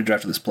if we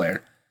drafted this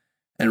player.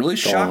 And it really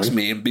shocks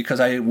me because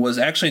I was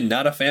actually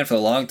not a fan for a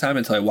long time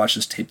until I watched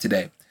this tape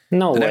today.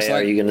 No way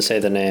are you going to say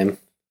the name.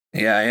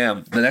 Yeah, I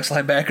am. The next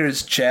linebacker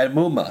is Chad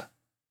Muma.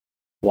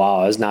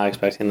 Wow, I was not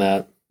expecting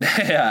that.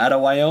 Yeah, out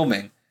of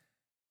Wyoming.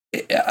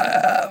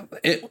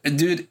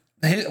 Dude,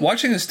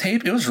 watching his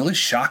tape, it was really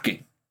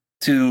shocking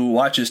to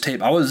watch his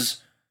tape. I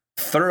was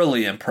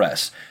thoroughly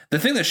impressed. The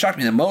thing that shocked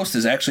me the most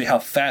is actually how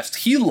fast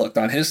he looked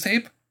on his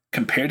tape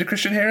compared to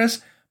Christian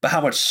Harris, but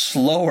how much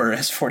slower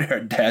his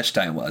 40-yard dash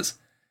time was.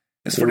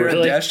 His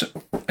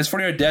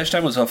 40-yard dash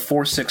time was a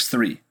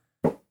 4.63.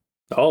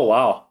 Oh,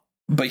 wow.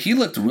 But he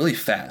looked really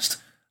fast.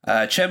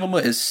 Chad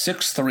Muma is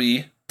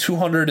 6'3",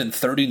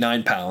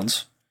 239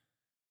 pounds.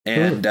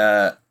 And,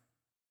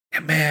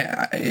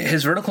 man,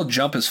 his vertical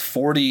jump is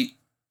 40,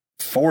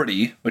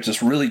 which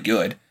is really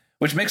good,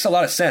 which makes a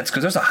lot of sense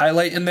because there's a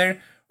highlight in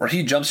there where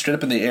he jumps straight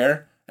up in the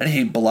air and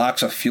he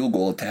blocks a field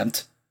goal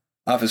attempt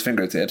off his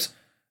fingertips.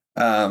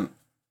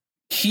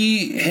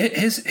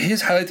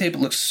 his highlight tape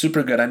looks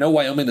super good. I know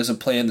Wyoming doesn't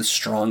play in the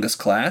strongest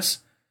class,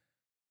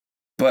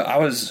 but I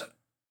was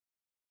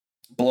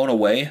blown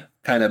away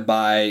kind of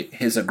by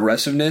his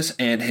aggressiveness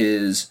and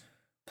his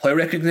play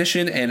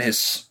recognition and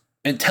his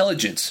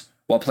intelligence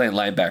while playing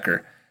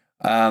linebacker.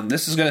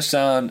 This is going to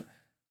sound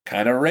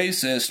kind of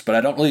racist, but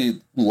I don't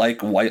really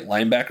like white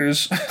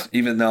linebackers,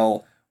 even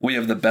though we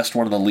have the best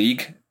one in the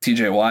league,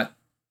 TJ Watt.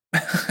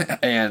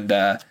 And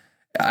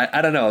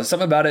I don't know.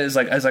 Something about it is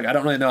I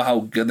don't really know how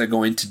good they're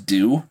going to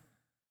do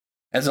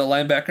as a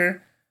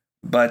linebacker,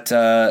 but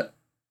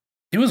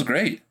he was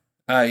great.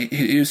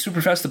 He was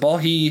super fast. The ball.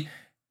 He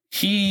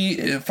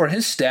for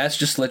his stats,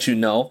 just to let you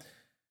know,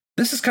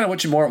 this is kind of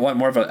what you want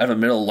more of a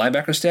middle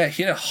linebacker stat.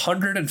 He had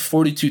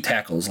 142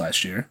 tackles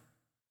last year,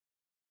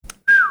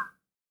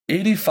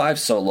 85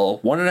 solo,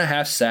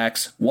 1.5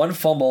 sacks, 1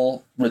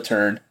 fumble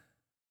return,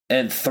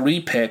 and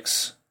 3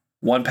 picks,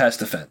 1 pass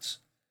defense.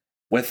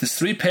 With his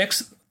 3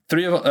 picks,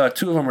 2 of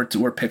them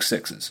were pick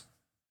sixes.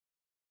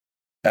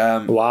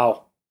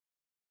 Wow.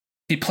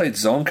 He played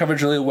zone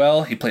coverage really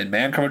well. He played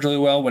man coverage really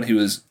well when he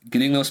was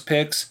getting those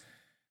picks.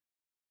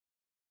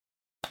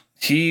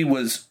 He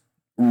was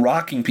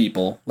rocking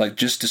people, like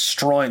just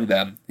destroying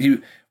them. He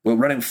was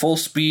running full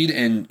speed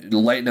and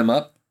lighting them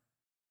up.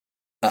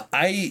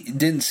 I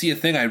didn't see a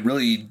thing I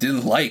really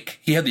didn't like.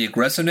 He had the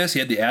aggressiveness. He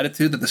had the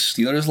attitude that the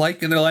Steelers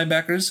like in their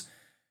linebackers.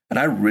 And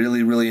I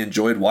really, really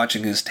enjoyed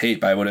watching his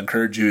tape. I would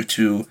encourage you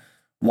to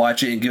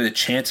watch it and give it a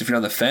chance if you're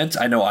on the fence.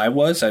 I know I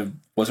was. I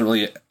wasn't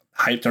really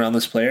hyped around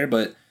this player,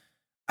 but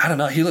I don't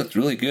know. He looked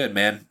really good,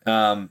 man.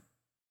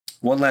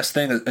 One last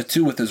thing,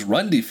 too, with his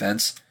run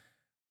defense,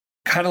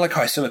 kind of like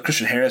how I said with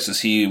Christian Harris,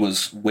 as he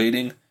was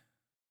waiting.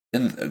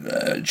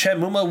 And Chad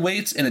Muma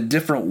waits in a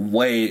different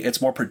way.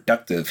 It's more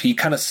productive. He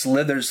kind of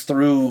slithers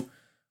through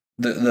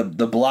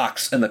the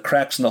blocks and the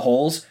cracks and the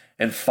holes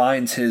and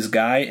finds his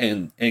guy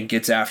and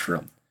gets after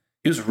him.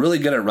 He was really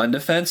good at run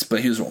defense,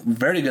 but he was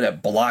very good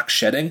at block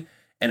shedding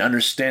and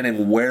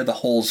understanding where the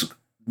holes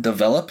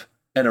develop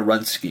in a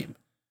run scheme.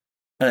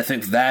 And I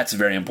think that's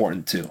very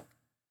important too.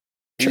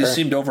 He just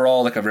seemed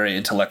overall like a very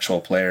intellectual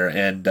player,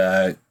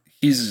 and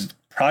he's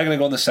probably going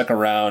to go in the second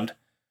round.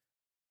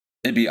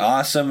 It'd be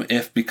awesome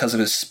if, because of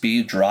his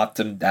speed, dropped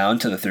him down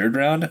to the third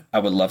round. I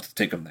would love to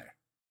take him there.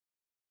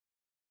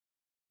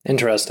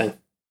 Interesting.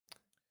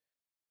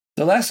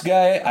 The last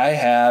guy I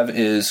have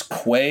is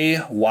Quay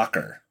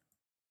Walker.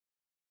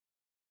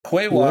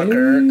 Quay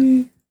Walker,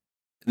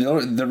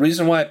 the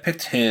reason why I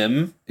picked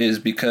him is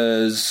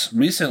because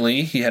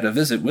recently he had a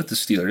visit with the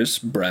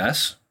Steelers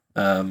brass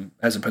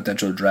as a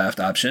potential draft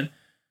option.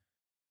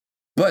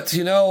 But,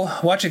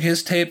 watching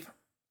his tape,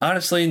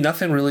 honestly,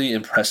 nothing really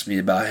impressed me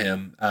about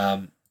him.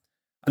 I'm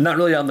not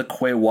really on the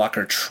Quay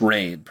Walker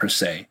train, per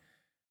se.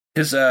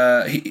 He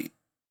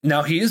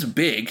is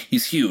big.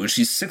 He's huge.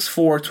 He's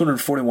 6'4",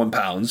 241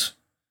 pounds.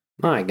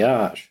 My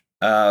gosh.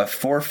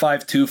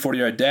 4.52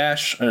 40-yard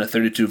dash and a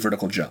 32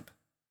 vertical jump.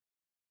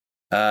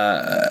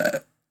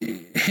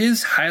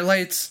 His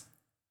highlights,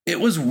 it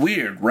was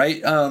weird,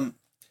 right? The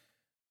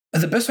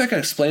best way I can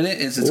explain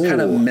it is it's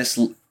kind of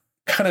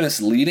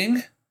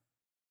misleading.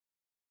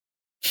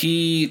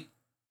 He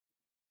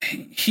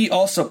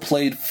also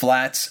played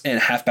flats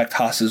and halfback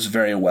tosses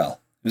very well.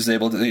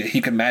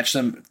 He could match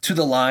them to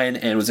the line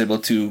and was able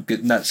to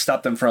not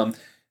stop them from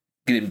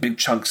getting big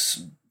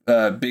chunks,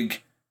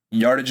 big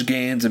yardage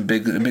gains and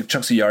big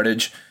chunks of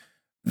yardage.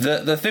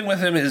 The thing with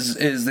him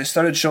is they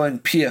started showing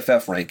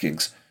PFF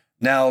rankings.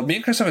 Now, me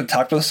and Chris haven't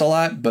talked about this a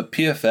lot, but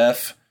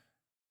PFF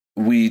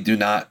we do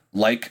not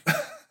like.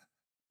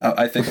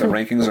 I think the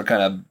rankings are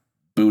kind of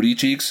booty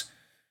cheeks.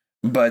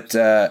 But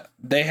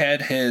they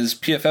had his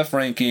PFF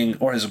ranking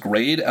or his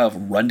grade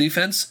of run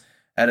defense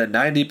at a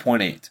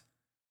 90.8.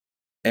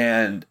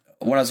 And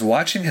when I was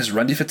watching his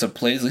run defensive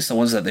plays, at least the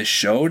ones that they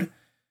showed,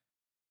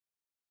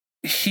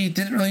 he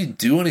didn't really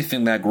do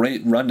anything that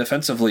great run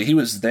defensively. He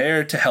was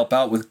there to help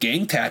out with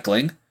gang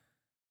tackling.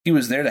 He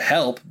was there to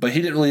help, but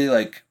he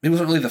wasn't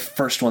really the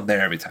first one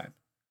there every time.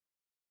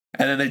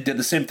 And then they did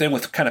the same thing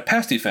with kind of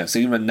pass defense.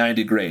 They gave him a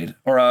 90 grade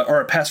or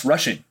a pass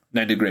rushing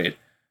 90 grade.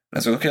 I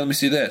was like, okay, let me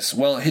see this.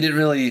 Well, he didn't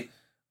really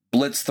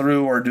blitz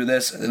through or do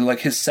this. Like,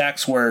 his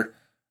sacks were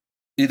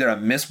either a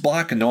missed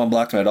block and no one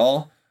blocked him at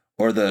all,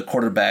 or the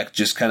quarterback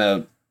just kind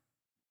of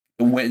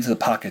went into the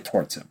pocket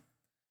towards him.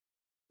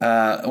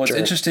 What's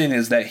interesting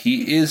is that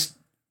he is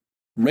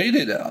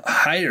rated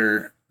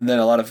higher than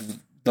a lot of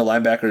the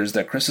linebackers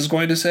that Chris is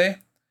going to say,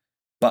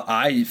 but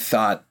I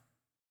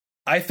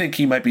think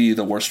he might be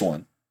the worst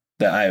one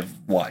that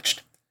I've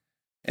watched.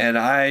 And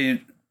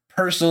I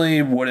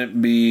personally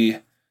wouldn't be...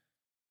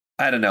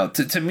 I don't know.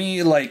 To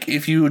me, like,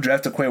 if you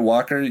draft a Quay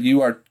Walker,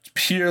 you are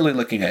purely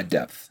looking at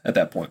depth at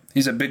that point.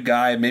 He's a big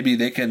guy. Maybe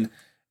they can,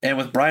 and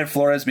with Brian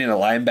Flores being a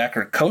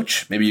linebacker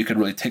coach, maybe you could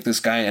really take this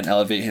guy and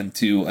elevate him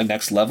to a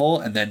next level.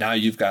 And then now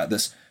you've got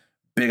this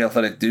big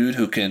athletic dude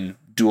who can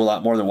do a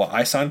lot more than what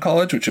I saw in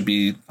college, which would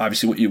be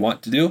obviously what you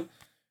want to do.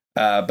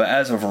 But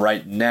as of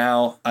right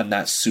now, I'm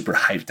not super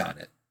hyped on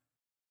it.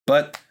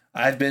 But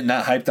I've been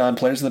not hyped on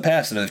players in the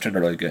past, and they've turned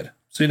out really good.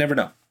 So you never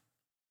know.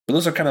 But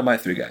those are kind of my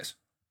three guys.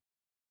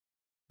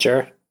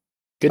 Sure.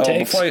 Good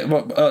takes.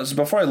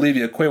 Before I leave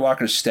you, Quay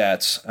Walker's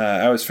stats.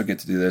 I always forget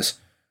to do this.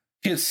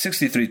 He had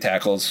 63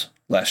 tackles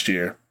last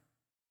year,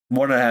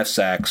 1.5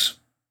 sacks,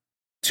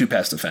 2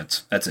 pass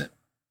defense. That's it.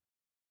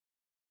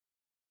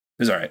 It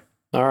was all right.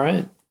 All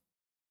right.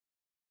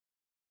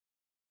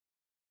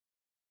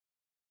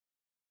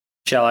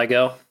 Shall I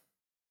go?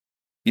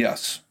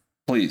 Yes,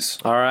 please.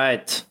 All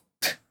right.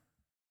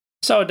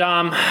 So,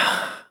 Dom,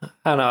 I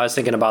don't know. I was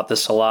thinking about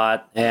this a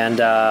lot. And,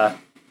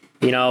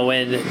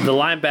 when the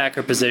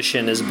linebacker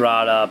position is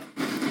brought up,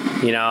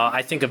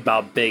 I think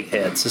about big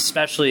hits,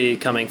 especially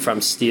coming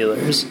from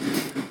Steelers.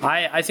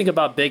 I think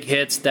about big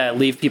hits that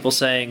leave people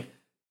saying,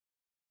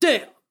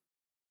 damn.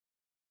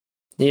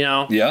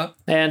 Yeah.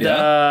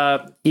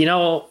 And, you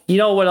know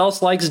what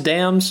else likes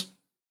dams?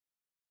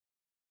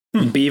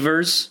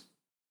 Beavers.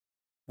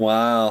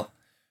 Wow.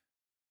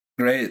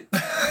 Great.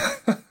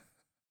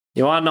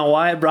 You want to know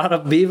why I brought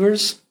up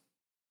Beavers?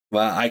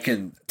 Well, I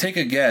can take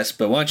a guess,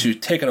 but why don't you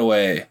take it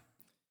away?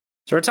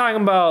 So we're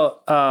talking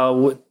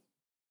about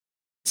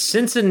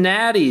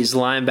Cincinnati's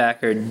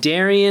linebacker,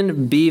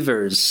 Darian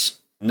Beavers.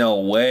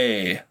 No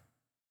way.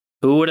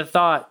 Who would have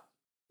thought?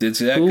 Did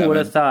see that coming. Who would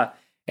have thought?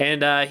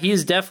 And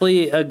he's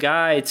definitely a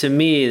guy to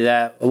me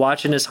that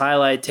watching his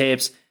highlight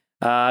tapes,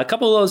 a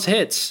couple of those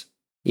hits,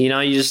 you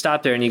just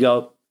stop there and you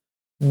go,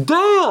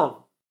 damn!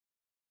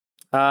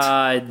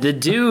 The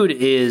dude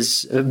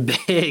is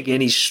big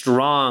and he's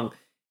strong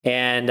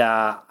and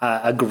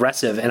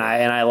aggressive, and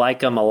I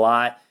like him a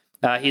lot.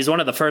 He's one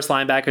of the first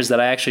linebackers that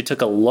I actually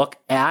took a look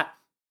at,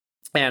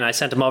 and I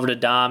sent him over to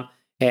Dom.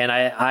 And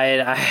I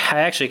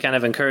actually kind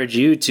of encourage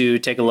you to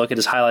take a look at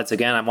his highlights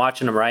again. I'm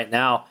watching him right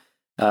now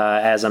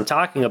as I'm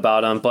talking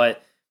about him.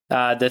 But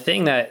the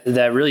thing that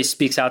really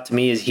speaks out to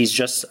me is he's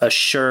just a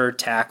sure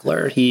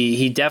tackler.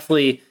 He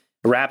definitely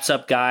wraps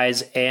up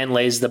guys and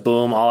lays the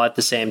boom all at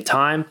the same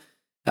time.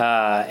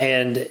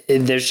 And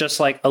there's just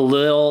like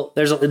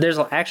there's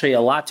actually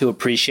a lot to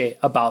appreciate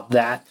about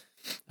that.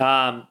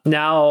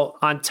 Now,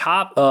 on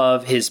top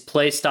of his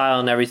play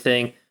style and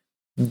everything,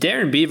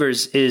 Darren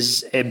Beavers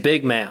is a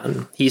big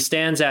man. He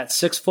stands at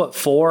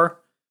 6'4",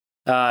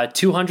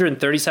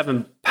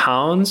 237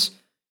 pounds,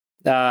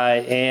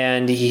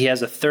 and he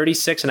has a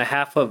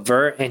 36.5-foot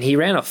vert, and he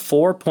ran a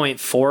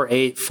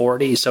 4.48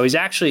 40. So he's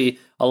actually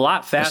a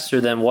lot faster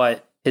than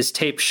what his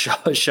tape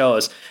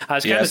shows. I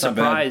was kind of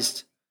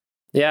surprised.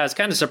 Yeah, I was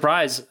kind of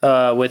surprised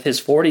with his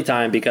 40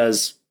 time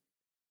because,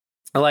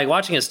 like,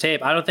 watching his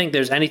tape, I don't think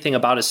there's anything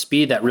about his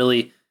speed that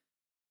really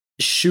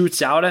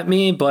shoots out at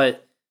me,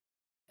 but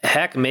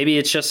heck, maybe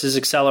it's just his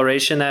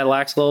acceleration that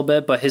lacks a little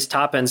bit, but his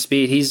top end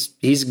speed,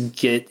 he's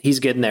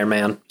getting there,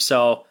 man.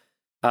 So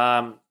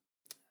I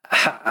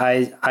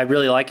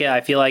really like it. I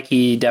feel like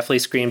he definitely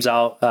screams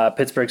out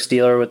Pittsburgh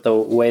Steeler with the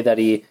way that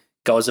he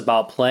goes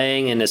about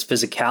playing and his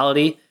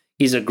physicality.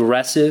 He's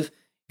aggressive,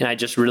 and I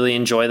just really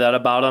enjoy that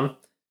about him.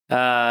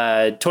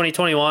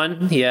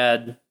 2021, he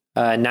had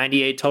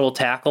 98 total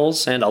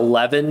tackles and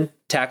 11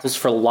 tackles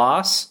for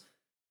loss.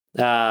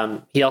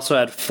 He also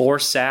had 4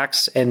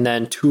 sacks and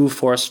then 2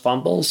 forced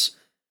fumbles.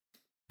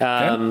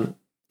 Darian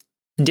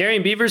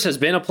Beavers has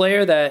been a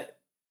player that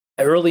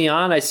early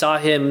on I saw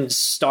him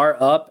start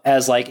up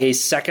as like a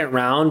second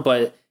round,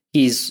 but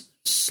he's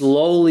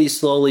slowly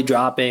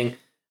dropping.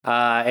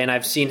 And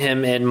I've seen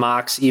him in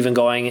mocks even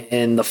going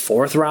in the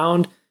 4th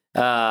round,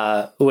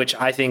 which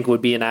I think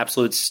would be an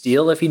absolute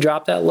steal if he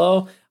dropped that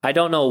low. I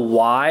don't know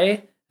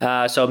why.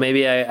 So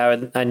maybe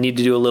I need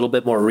to do a little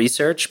bit more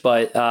research,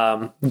 but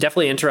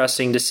definitely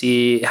interesting to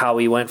see how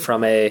he went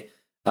from a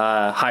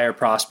higher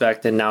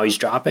prospect and now he's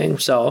dropping.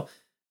 So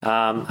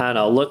I don't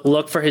know.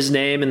 Look for his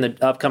name in the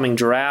upcoming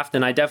draft,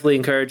 and I definitely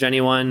encourage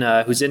anyone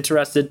who's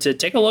interested to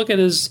take a look at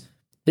his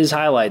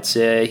highlights.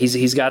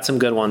 He's got some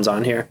good ones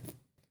on here.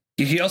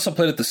 He also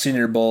played at the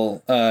Senior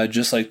Bowl,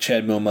 just like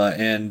Chad Muma,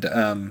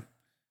 and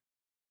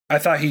I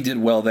thought he did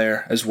well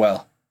there as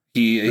well.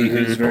 He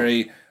was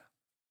very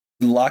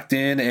locked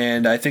in,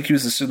 and I think he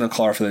was the signal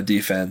caller for the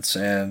defense.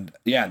 And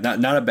yeah,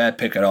 not a bad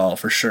pick at all,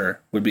 for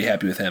sure. Would be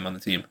happy with him on the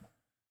team.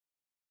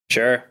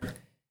 Sure.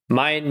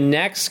 My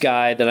next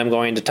guy that I'm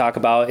going to talk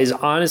about is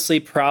honestly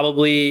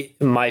probably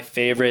my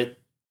favorite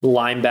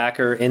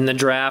linebacker in the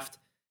draft.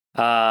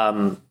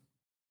 And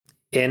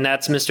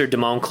that's Mr.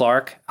 Damone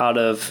Clark out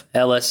of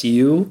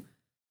LSU.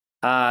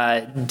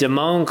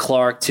 Damone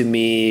Clark to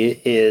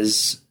me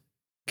is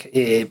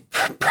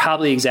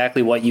probably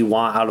exactly what you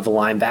want out of a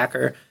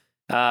linebacker.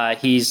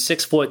 He's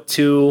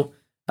 6'2",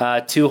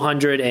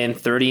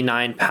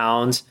 239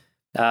 pounds,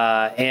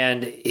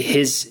 and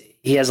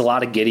he has a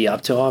lot of giddy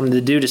up to him.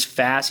 The dude is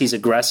fast, he's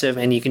aggressive,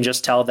 and you can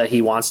just tell that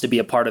he wants to be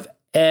a part of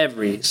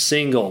every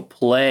single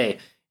play,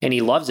 and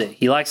he loves it.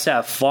 He likes to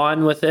have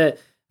fun with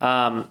it.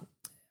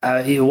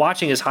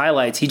 Watching his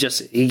highlights, he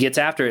gets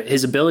after it.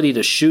 His ability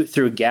to shoot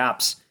through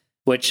gaps,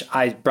 which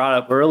I brought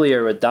up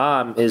earlier with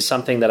Dom, is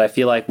something that I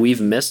feel like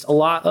we've missed a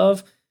lot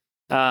of.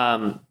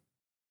 I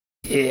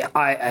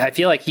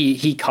feel like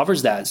he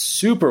covers that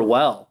super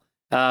well.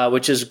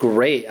 which is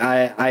great.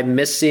 I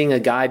miss seeing a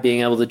guy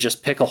being able to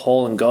just pick a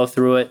hole and go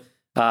through it.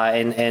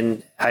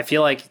 And I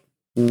feel like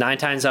 9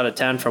 times out of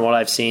 10 from what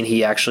I've seen,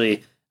 he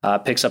actually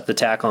picks up the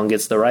tackle and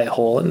gets the right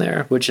hole in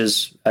there, which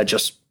is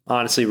just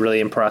honestly really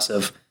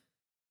impressive.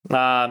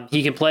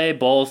 He can play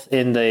both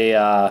in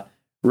the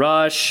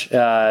rush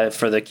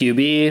for the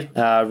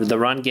QB, the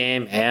run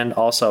game, and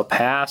also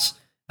pass.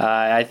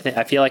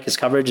 I feel like his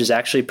coverage is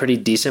actually pretty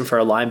decent for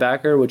a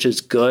linebacker, which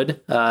is good,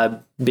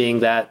 being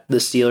that the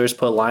Steelers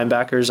put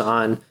linebackers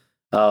on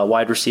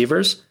wide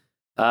receivers.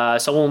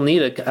 So we'll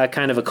need a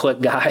kind of a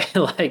quick guy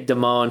like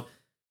Damone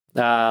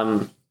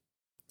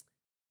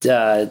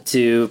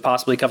to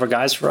possibly cover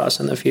guys for us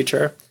in the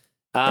future.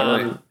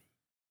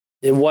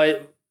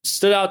 What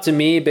stood out to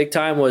me big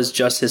time was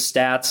just his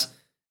stats.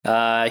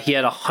 He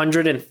had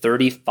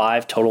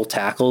 135 total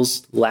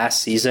tackles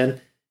last season.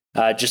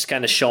 Just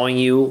kind of showing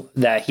you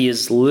that he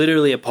is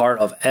literally a part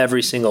of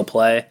every single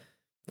play.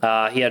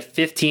 He had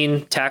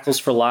 15 tackles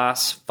for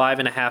loss,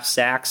 5.5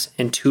 sacks,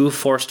 and 2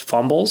 forced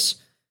fumbles.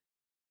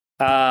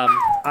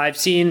 I've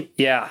seen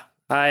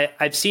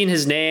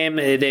his name.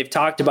 They've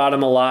talked about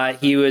him a lot.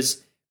 He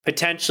was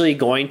potentially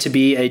going to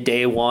be a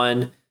day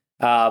one,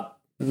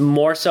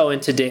 more so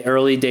into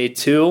early day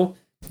two.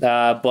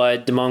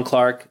 But Damone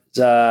Clark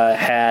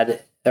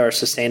had or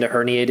sustained a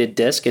herniated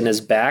disc in his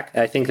back.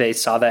 I think they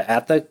saw that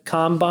at the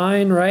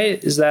combine,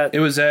 right? It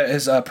was at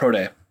his pro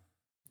day.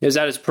 It was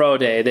at his pro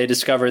day. They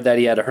discovered that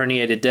he had a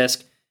herniated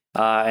disc,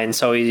 and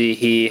so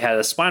he had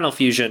a spinal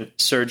fusion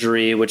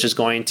surgery, which is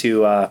going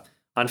to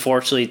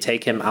unfortunately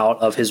take him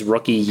out of his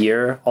rookie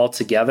year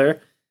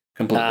altogether.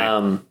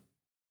 Completely.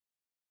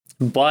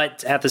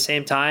 But at the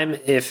same time,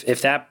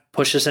 if that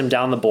pushes him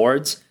down the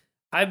boards,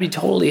 I'd be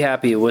totally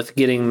happy with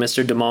getting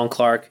Mr. Damone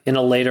Clark in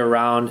a later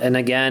round. And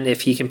again,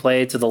 if he can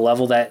play to the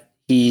level that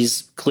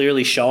he's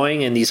clearly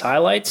showing in these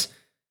highlights,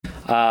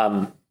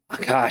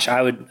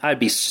 I'd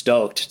be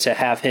stoked to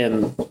have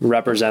him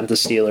represent the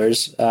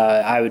Steelers.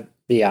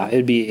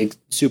 It'd be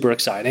super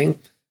exciting.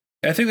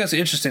 I think that's the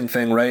interesting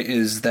thing, right,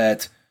 is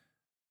that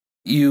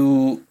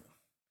you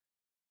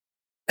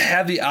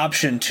have the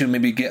option to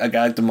maybe get a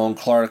guy like Damone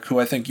Clark, who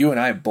I think you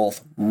and I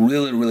both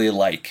really, really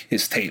like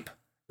his tape.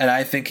 And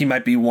I think he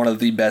might be one of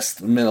the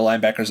best middle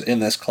linebackers in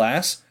this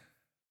class.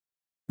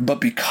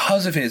 But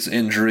because of his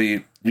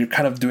injury, you're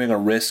kind of doing a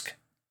risk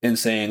in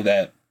saying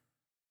that,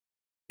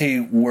 hey,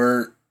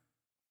 we're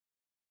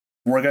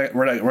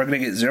gonna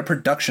get zero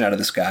production out of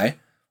this guy.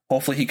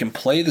 Hopefully he can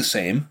play the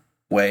same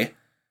way,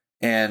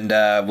 and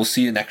we'll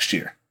see you next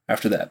year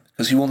after that,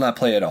 because he will not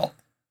play at all.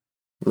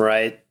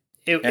 Right.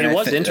 It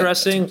was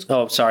interesting.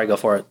 Oh, sorry, go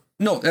for it.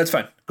 No, that's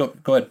fine. Go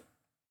ahead.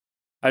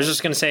 I was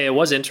just going to say it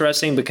was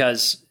interesting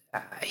because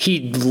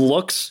he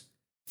looks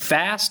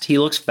fast. He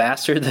looks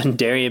faster than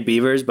Darian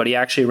Beavers, but he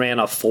actually ran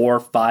a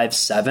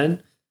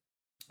 4.57,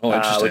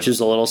 which is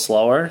a little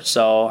slower.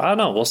 So I don't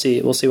know. We'll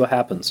see what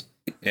happens.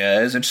 Yeah,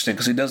 it is interesting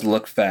because he does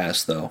look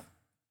fast, though.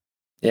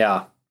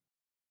 Yeah.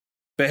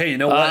 But hey, you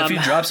know what? If he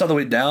drops all the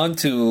way down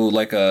to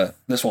like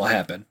this won't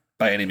happen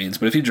by any means,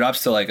 but if he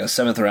drops to like a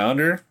 7th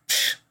rounder,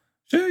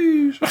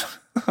 sheesh.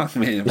 I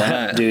mean, why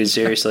not? Dude,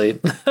 seriously.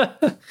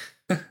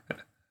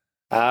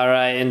 All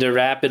right, and to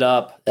wrap it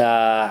up,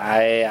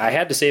 I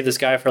had to save this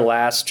guy for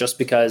last just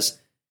because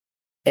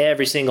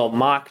every single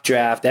mock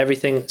draft,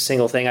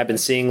 single thing I've been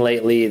seeing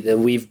lately, that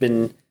we've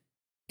been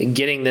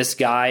getting this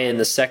guy in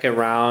the 2nd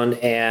round,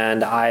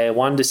 and I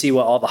wanted to see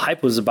what all the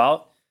hype was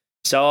about.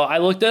 So I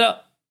looked it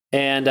up,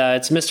 and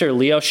it's Mr.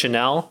 Leo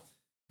Chanel,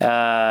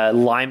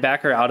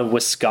 linebacker out of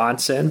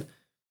Wisconsin.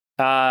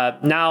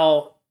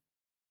 Now,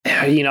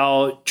 you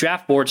know,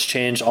 draft boards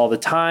change all the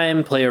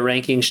time, player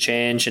rankings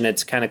change, and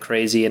it's kind of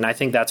crazy. And I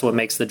think that's what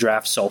makes the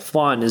draft so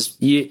fun is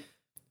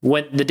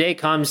when the day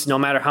comes, no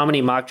matter how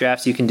many mock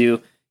drafts you can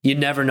do, you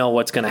never know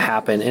what's going to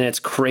happen. And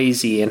it's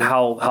crazy and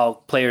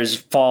how players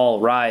fall,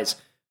 rise,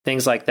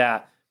 things like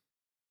that.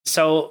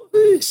 So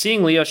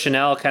seeing Leo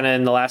Chanel kind of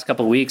in the last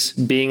couple of weeks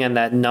being in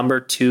that number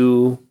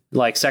 2,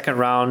 like 2nd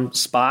round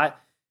spot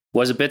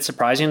was a bit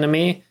surprising to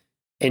me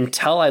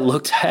until I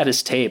looked at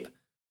his tape.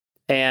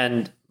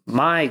 And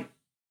my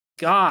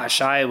gosh,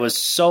 I was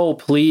so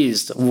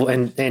pleased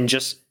and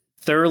just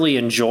thoroughly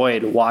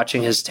enjoyed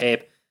watching his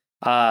tape.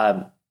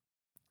 Leo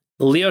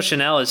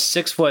Chanel is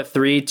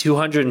 6'3",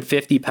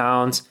 250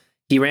 pounds.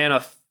 He ran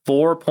a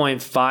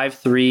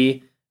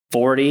 4.53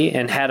 40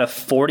 and had a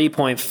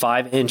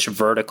 40.5 inch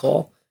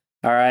vertical.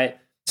 All right.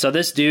 So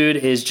this dude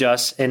is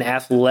just an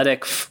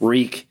athletic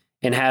freak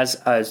and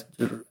has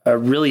a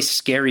really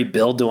scary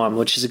build to him,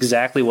 which is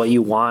exactly what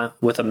you want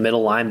with a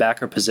middle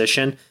linebacker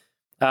position.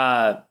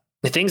 The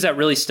things that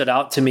really stood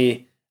out to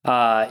me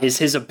is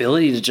his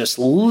ability to just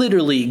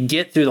literally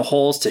get through the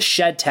holes, to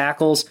shed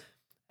tackles.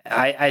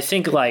 I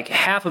think like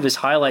half of his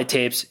highlight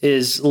tapes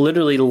is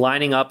literally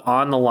lining up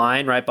on the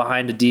line right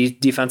behind a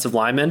defensive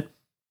lineman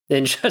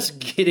and just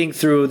getting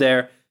through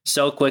there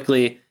so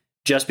quickly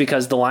just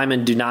because the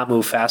linemen do not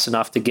move fast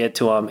enough to get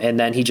to him. And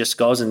then he just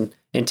goes and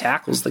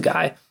tackles the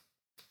guy.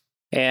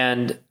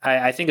 And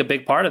I think a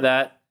big part of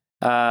that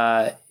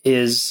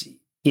is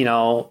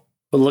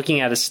looking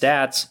at his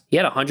stats, he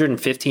had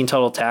 115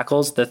 total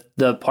tackles.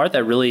 The part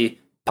that really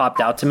popped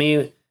out to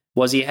me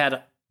was he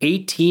had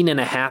 18 and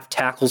a half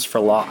tackles for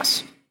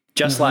loss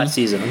just last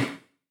season.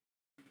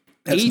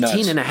 That's 18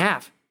 nuts. And a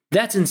half.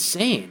 That's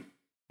insane.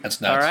 That's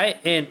nuts. All right.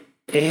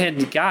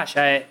 And gosh,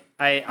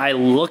 I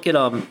look at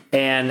him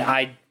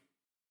and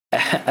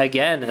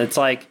again, it's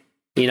like,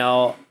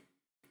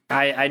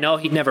 I know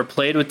he never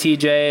played with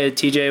TJ.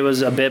 TJ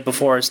was a bit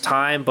before his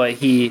time, but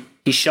he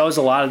shows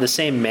a lot of the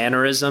same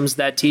mannerisms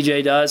that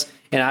TJ does.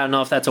 And I don't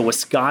know if that's a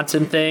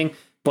Wisconsin thing,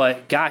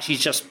 but gosh,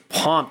 he's just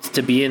pumped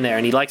to be in there,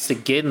 and he likes to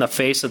get in the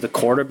face of the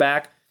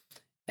quarterback.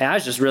 And I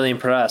was just really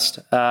impressed.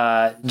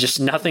 Just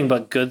nothing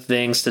but good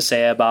things to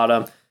say about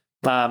him.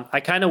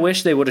 I kind of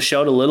wish they would have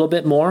showed a little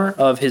bit more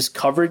of his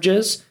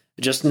coverages,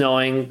 just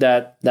knowing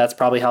that that's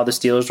probably how the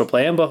Steelers will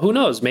play him. But who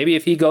knows? Maybe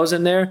if he goes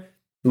in there,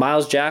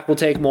 Miles Jack will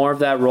take more of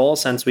that role,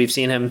 since we've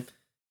seen him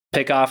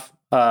pick off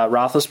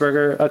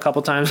Roethlisberger a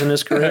couple times in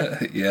his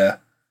career. Yeah.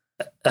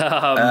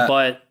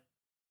 But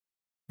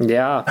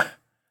yeah.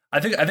 I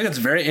think it's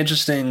very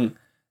interesting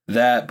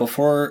that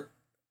before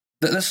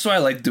this is why I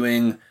like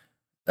doing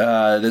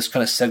this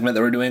kind of segment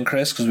that we're doing,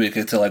 Chris, because we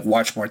get to like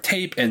watch more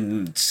tape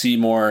and see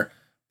more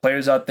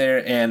players out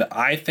there. And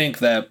I think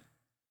that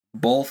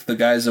both the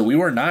guys that we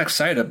were not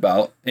excited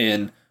about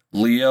in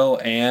Leo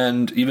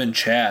and even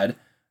Chad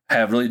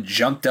have really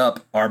jumped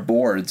up our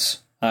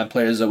boards on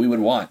players that we would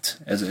want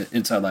as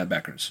inside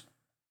linebackers,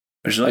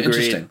 which is really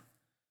interesting.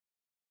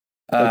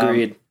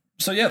 Agreed.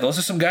 So yeah, those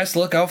are some guys to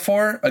look out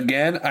for.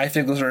 Again, I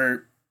think those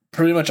are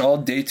pretty much all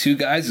day 2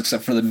 guys,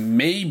 except for the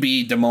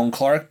maybe Damone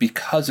Clark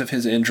because of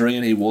his injury,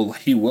 and he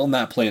will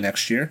not play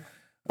next year.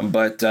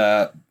 But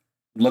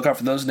look out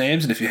for those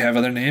names, and if you have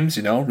other names,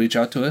 reach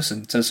out to us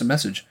and send us a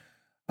message.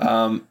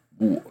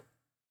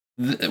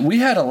 We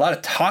had a lot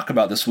of talk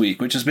about this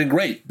week, which has been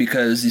great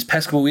because these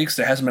past couple weeks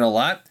there hasn't been a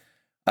lot.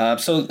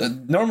 So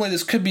normally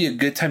this could be a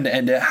good time to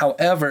end it.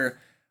 However,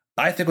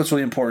 I think what's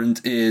really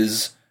important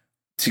is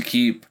to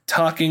keep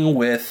talking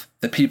with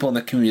the people in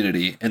the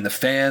community and the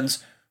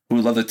fans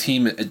who love the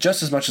team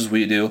just as much as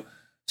we do.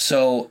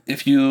 So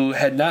if you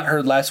had not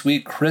heard last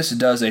week, Chris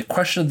does a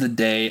question of the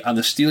day on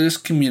the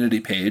Steelers community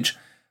page.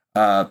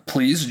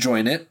 Please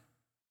join it.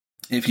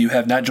 If you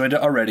have not joined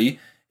it already,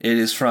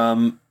 you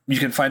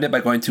can find it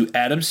by going to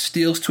Adam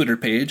Steele's Twitter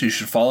page. You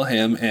should follow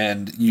him,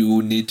 and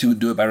you need to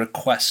do it by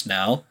request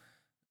now,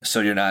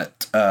 so you're not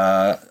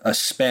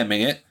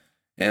spamming it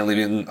and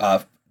leaving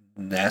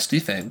nasty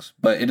things.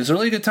 But it is a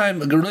really good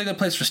time, a really good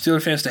place for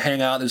Steeler fans to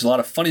hang out. There's a lot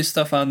of funny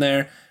stuff on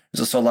there.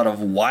 There's also a lot of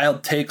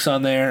wild takes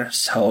on there,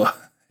 so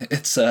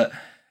it's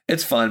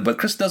fun. But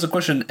Chris does a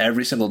question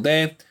every single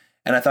day,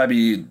 and I thought it'd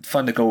be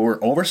fun to go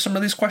over some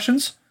of these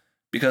questions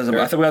because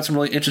I think we got some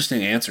really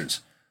interesting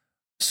answers.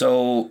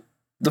 So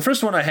the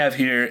first one I have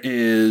here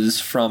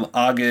is from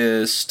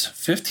August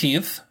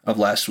 15th of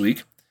last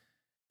week,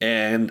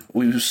 and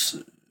we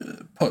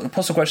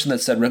posted a question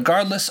that said,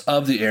 regardless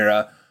of the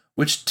era,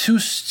 which 2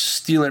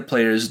 Steeler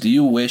players do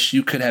you wish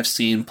you could have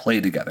seen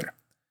play together?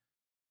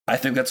 I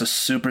think that's a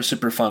super,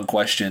 super fun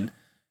question.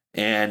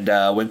 And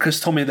when Chris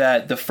told me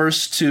that the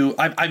first 2,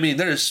 I mean,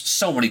 there's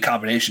so many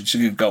combinations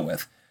you could go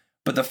with.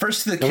 But the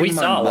first thing that came to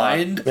my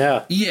mind,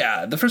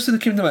 the first thing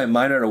that came to my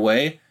mind right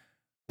away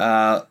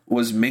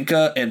was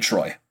Minka and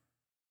Troy.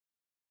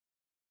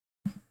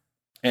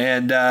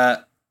 And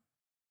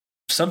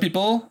some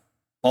people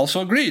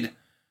also agreed.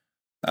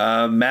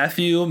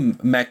 Matthew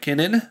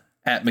McKinnon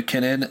at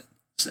McKinnon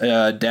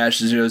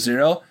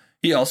 -00.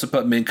 He also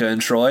put Minka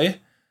and Troy.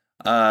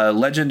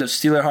 Legend of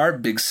Steeler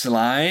Heart, Big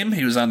Slime.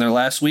 He was on there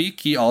last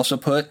week. He also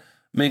put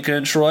Minka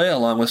and Troy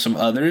along with some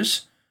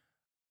others.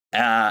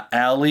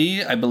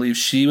 Allie, I believe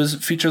she was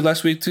featured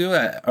last week too,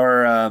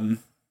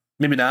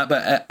 maybe not,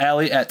 but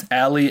Allie at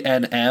Allie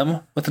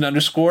NM with an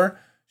underscore.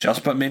 She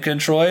also put Minka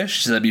and Troy.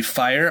 She said that'd be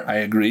fire. I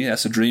agree.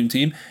 That's a dream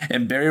team.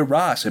 And Barry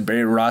Ross at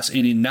Barry Ross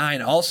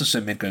 89 also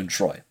said Minka and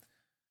Troy.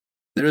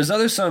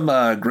 There's some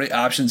great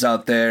options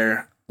out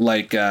there.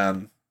 Like,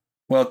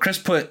 Chris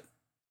put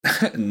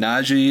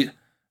Najee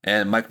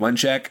and Mike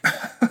Munchak,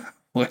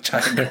 which I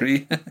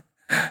agree.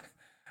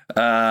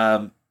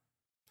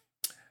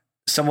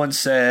 Someone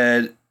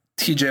said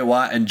TJ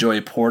Watt and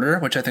Joey Porter,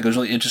 which I think was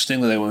really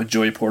interesting that they went with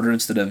Joey Porter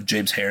instead of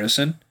James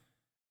Harrison,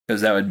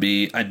 because that would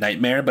be a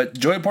nightmare. But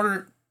Joey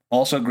Porter,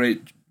 also a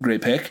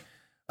great pick.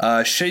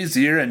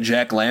 Shazier and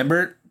Jack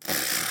Lambert,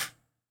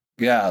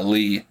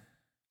 golly,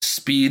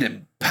 speed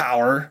and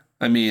power.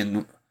 I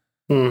mean,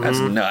 that's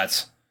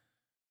nuts.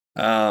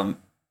 Kind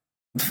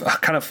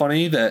of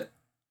funny that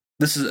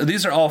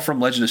these are all from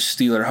Legend of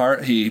Steeler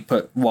Heart. He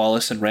put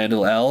Wallace and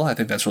Randall L. I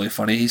think that's really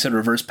funny. He said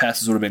reverse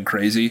passes would have been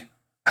crazy.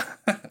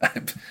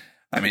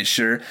 I mean,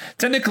 sure.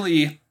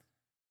 Technically,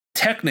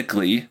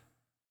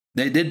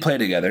 they did play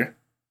together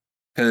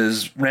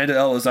because Randall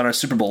L. was on our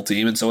Super Bowl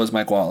team, and so was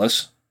Mike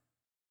Wallace.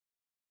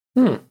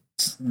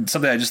 It's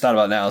something I just thought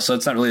about now, so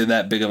it's not really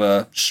that big of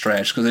a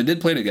stretch because they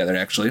did play together,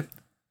 actually.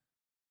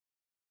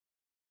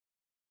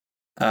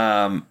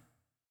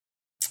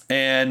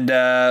 And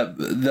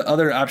the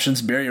other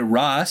options, Barry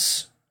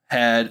Ross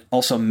had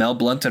also Mel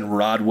Blount and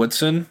Rod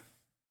Woodson.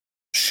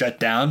 Shut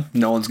down.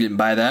 No one's getting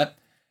by that.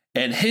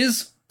 And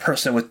his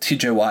person with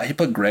TJ Watt, he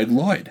put Greg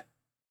Lloyd.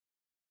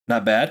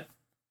 Not bad.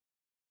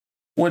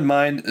 Wouldn't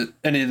mind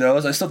any of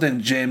those. I still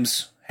think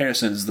James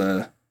Harrison's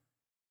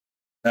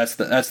that's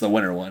the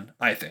winner one,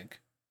 I think.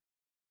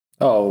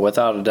 Oh,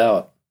 without a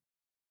doubt.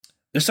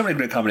 There's so many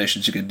great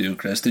combinations you could do,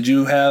 Chris. Did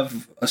you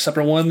have a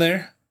separate one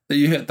there that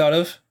you had thought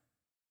of?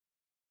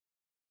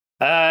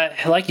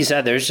 Like you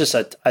said, there's just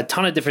a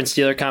ton of different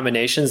Steeler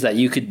combinations that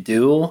you could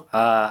do.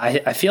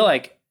 I feel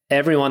like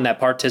everyone that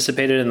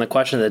participated in the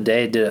question of the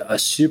day did a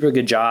super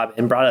good job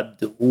and brought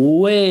up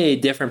way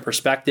different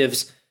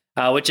perspectives,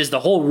 which is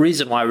the whole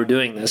reason why we're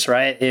doing this,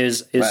 right?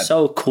 Is right.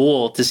 So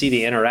cool to see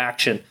the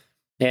interaction.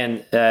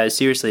 And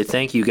seriously,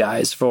 thank you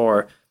guys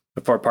for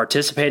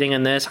participating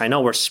in this. I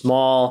know we're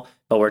small,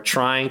 but we're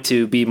trying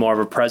to be more of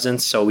a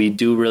presence, so we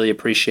do really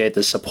appreciate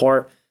the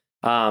support.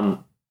 But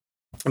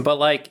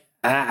like,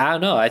 I don't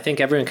know. I think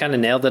everyone kind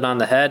of nailed it on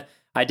the head.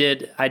 I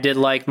did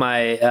like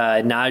my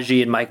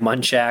Najee and Mike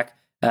Munchak.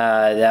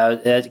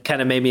 That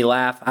kind of made me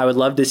laugh. I would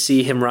love to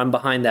see him run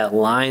behind that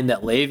line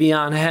that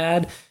Le'Veon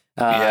had.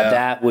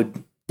 That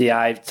would,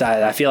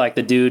 I feel like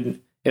the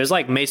dude, it was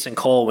like Mason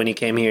Cole when he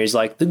came here. He's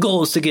like, the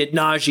goal is to get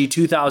Najee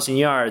 2,000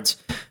 yards.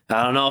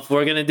 I don't know if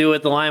we're going to do it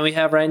with the line we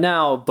have right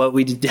now, but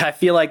I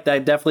feel like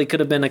that definitely could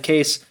have been a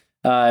case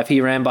if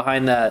he ran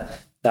behind that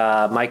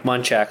Mike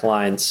Munchak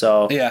line.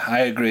 So yeah,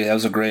 I agree. That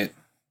was a great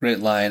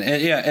line.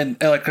 And yeah, and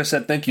like Chris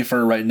said, thank you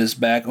for writing this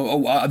back.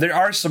 There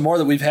are some more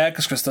that we've had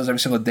because Chris does every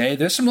single day.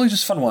 There's some really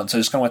just fun ones, so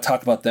I just kind of want to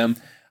talk about them.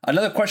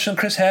 Another question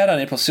Chris had on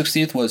April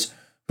 16th was,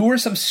 who were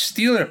some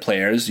Steeler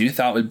players you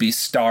thought would be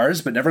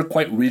stars but never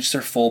quite reached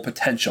their full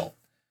potential?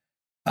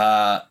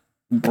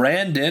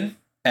 Brandon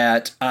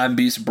at I'm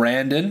Beast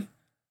Brandon,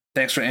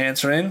 thanks for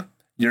answering.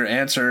 Your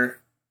answer,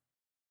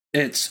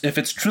 if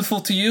it's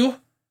truthful to you,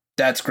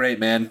 that's great,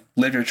 man.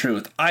 Live your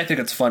truth. I think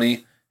it's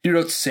funny. He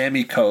wrote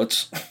Sammy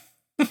Coates,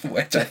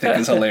 which I think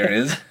is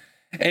hilarious.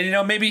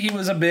 And, maybe he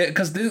was a bit,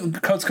 because the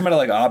Coates come out of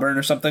like Auburn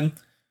or something.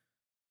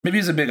 Maybe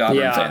he's a big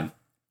Auburn fan.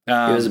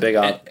 He was a big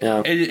Auburn.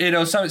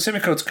 Yeah. Sammy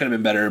Coates could have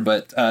been better,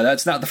 but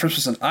that's not the first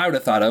person I would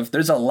have thought of.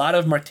 There's a lot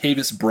of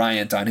Martavis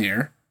Bryant on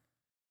here.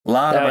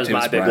 That was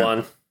my big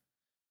one.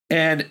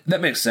 And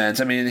that makes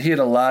sense. I mean, he had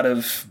a lot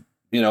of,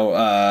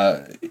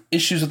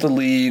 issues with the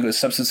league, with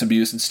substance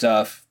abuse and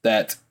stuff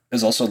that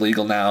is also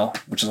legal now,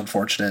 which is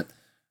unfortunate.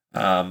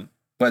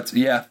 But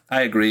yeah,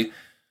 I agree.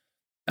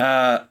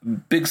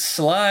 Big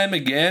Slime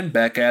again,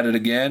 back at it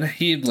again.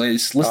 He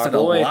listed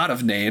a lot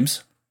of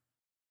names.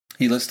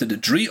 He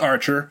listed Dree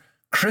Archer,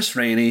 Chris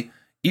Rainey,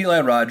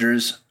 Eli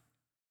Rogers,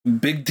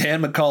 Big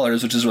Dan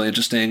McCullers, which is really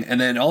interesting, and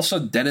then also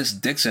Dennis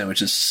Dixon,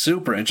 which is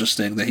super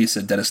interesting that he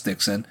said Dennis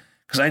Dixon,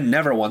 because I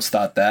never once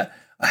thought that.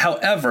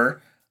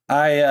 However,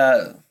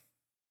 I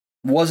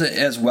wasn't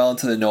as well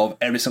into the know of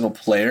every single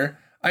player.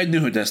 I knew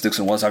who Dennis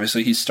Dixon was.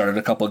 Obviously, he started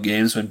a couple of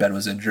games when Ben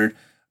was injured,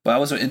 but I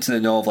wasn't into the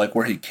know of like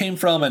where he came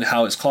from and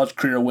how his college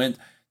career went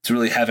to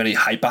really have any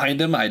hype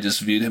behind him. I just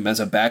viewed him as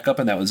a backup,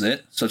 and that was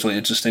it. So it's really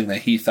interesting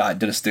that he thought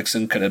Dennis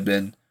Dixon could have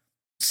been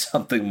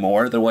something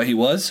more than what he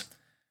was.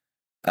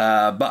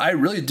 But I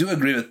really do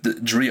agree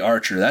with Dree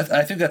Archer.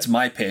 I think that's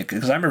my pick,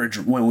 because I remember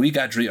when we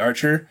got Dree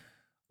Archer,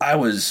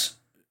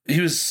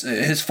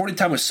 his 40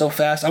 time was so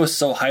fast. I was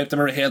so hyped. I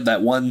remember he had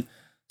that one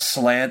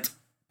slant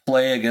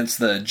play against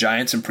the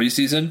Giants in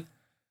preseason.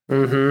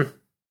 Mm-hmm.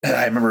 And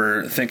I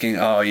remember thinking,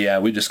 oh yeah,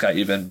 we just got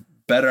even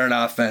better in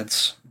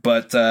offense.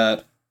 But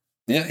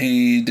yeah,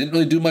 he didn't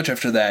really do much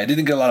after that. He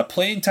didn't get a lot of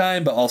playing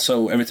time, but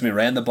also every time he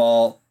ran the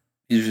ball,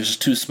 he was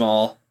just too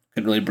small.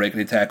 Couldn't really break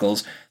any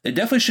tackles. They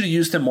definitely should have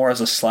used him more as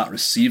a slot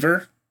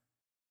receiver.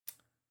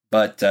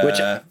 But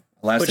which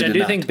I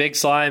do think Big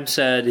Slime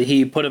said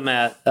he put him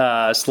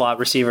at slot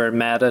receiver in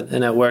Madden,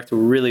 and it worked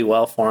really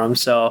well for him.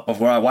 So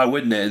why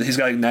wouldn't it? He's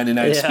got like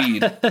 99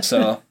 speed.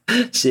 So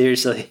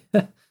seriously,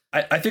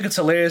 I think it's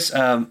hilarious.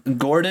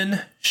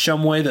 Gordon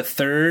Shumway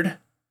III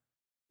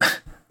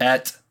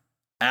at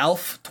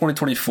Alf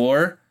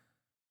 2024.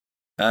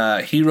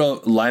 He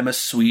wrote Lima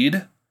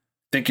Swede.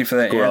 Thank you for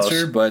that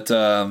answer, but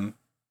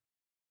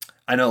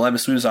I know Lima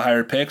Swede was a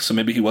higher pick, so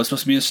maybe he was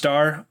supposed to be a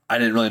star. I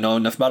didn't really know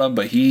enough about him,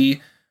 but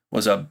he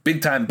was a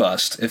big time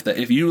bust.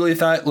 If you really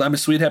thought Lima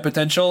Swede had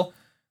potential,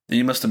 then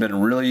you must have been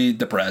really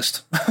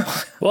depressed.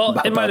 Well,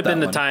 it might have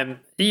been the time.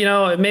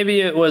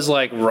 Maybe it was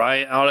like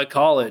right out of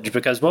college,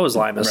 because what was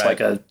Limas, like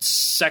a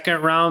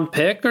second round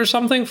pick or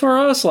something for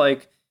us?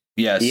 Like,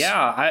 yes,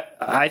 yeah.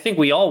 I think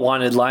we all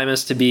wanted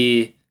Limas to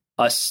be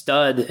a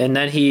stud, and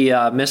then he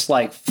missed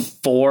like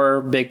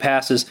 4 big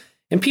passes.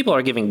 And people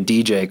are giving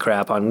DJ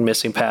crap on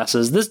missing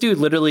passes. This dude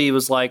literally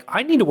was like,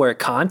 I need to wear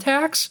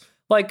contacts?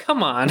 Like,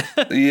 come on.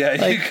 Yeah,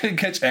 he couldn't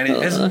catch any.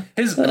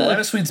 His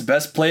Lima Swede's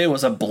best play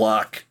was a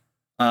block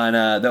on,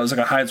 that was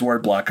like a Hines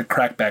Ward block, a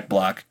crackback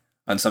block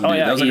on some dude.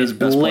 Yeah, that was like his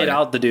best play. Laid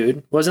out the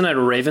dude. Wasn't it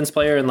a Ravens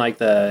player in like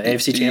the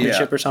AFC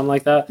Championship or something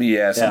like that?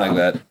 Yeah, something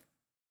like that.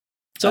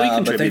 So he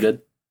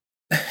contributed.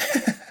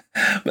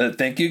 But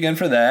thank you again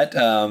for that.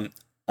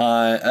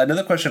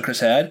 Another question Chris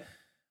had.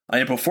 On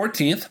April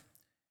 14th,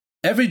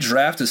 every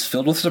draft is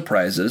filled with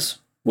surprises.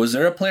 Was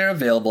there a player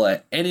available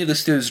at any of the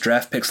Steelers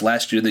draft picks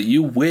last year that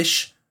you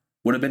wish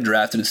would have been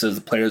drafted instead of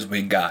the players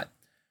we got?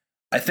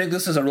 I think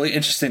this is a really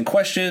interesting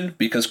question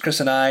because Chris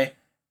and I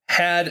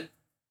had...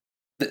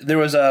 There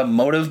was a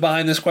motive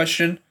behind this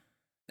question,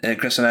 and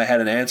Chris and I had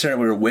an answer, and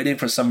we were waiting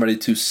for somebody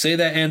to say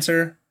that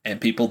answer,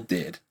 and people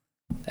did.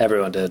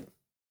 Everyone did.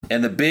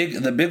 And the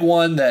big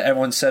one that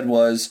everyone said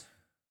was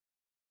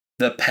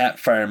the Pat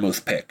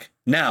Freiermuth pick.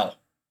 Now,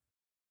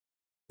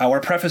 I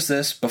want to preface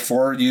this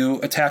before you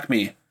attack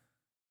me.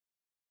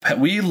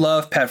 We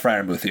love Pat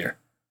Freiermuth here.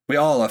 We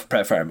all love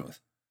Pat Freiermuth.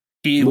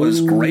 He was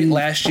great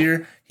last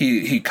year.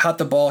 He caught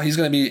the ball. He's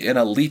going to be an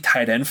elite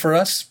tight end for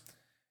us.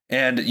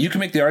 And you can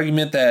make the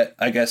argument that,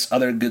 I guess,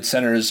 other good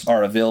centers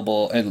are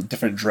available in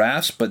different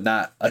drafts, but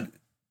not a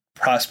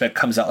prospect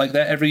comes out like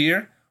that every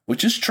year,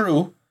 which is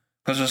true,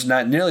 because there's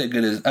not nearly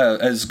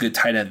as good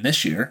tight end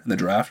this year in the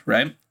draft,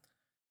 right?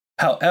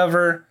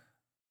 However,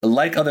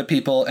 like other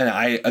people, and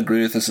I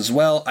agree with this as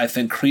well, I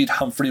think Creed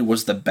Humphrey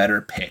was the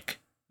better pick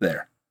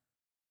there.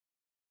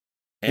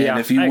 And yeah,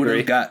 if you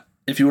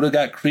would have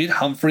got Creed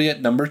Humphrey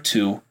at number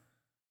 2,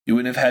 you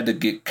wouldn't have had to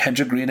get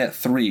Kendra Green at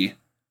 3,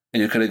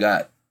 and you could have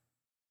got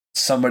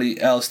somebody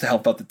else to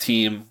help out the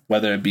team,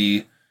 whether it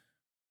be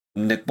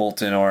Nick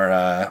Bolton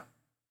or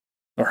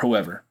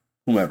whoever.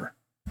 But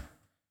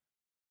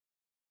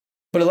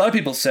a lot of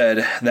people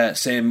said that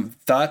same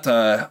thought.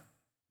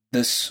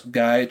 This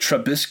guy,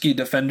 Trubisky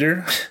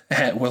defender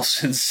at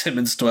Wilson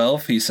Simmons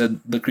 12, he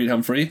said the Creed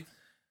Humphrey.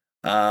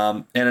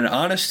 And an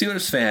honest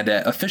Steelers fan,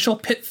 that official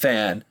Pitt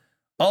fan,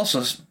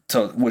 also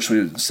wish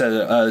we said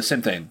the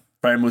same thing.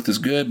 Freiermuth is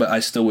good, but I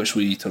still wish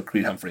we took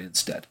Creed Humphrey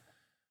instead.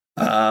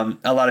 A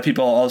lot of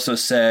people also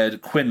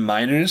said Quinn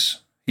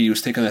Miners. He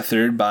was taken the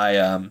 3rd by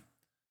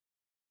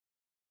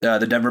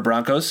the Denver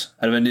Broncos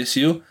out of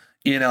NDSU.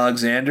 Ian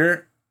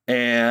Alexander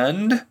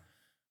and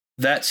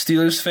that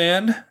Steelers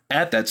fan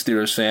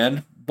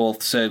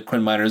both said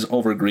Quinn Miners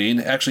over Green.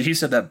 Actually, he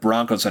said that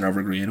Broncos went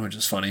over Green, which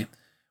is funny.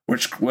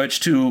 Which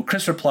to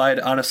Chris replied,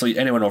 honestly,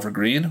 anyone over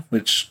Green,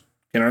 which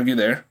can't argue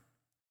there.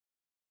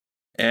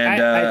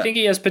 And I think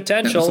he has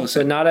potential,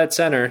 but not at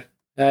center.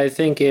 I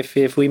think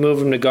if we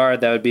move him to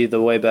guard, that would be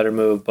the way better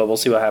move, but we'll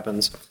see what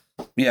happens.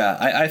 Yeah,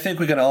 I think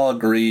we can all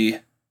agree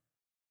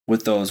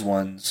with those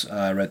ones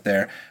right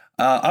there.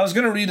 I was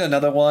going to read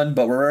another one,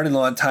 but we're running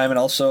low on time, and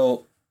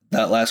also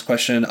that last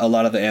question, a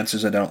lot of the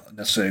answers I don't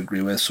necessarily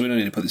agree with, so we don't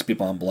need to put these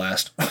people on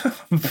blast.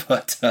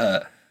 But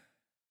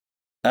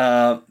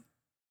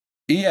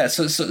yeah,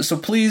 so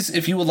please,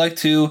 if you would like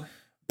to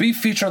be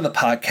featured on the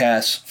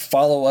podcast,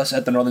 follow us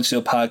at the Northern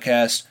Steel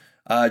Podcast.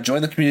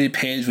 Join the community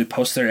page. We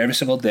post there every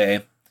single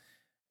day.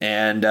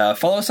 And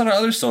follow us on our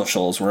other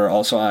socials. We're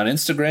also on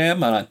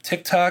Instagram, on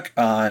TikTok,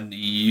 on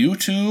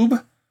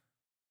YouTube.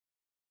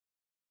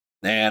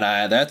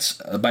 And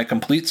that's my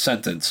complete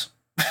sentence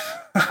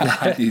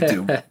on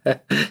YouTube.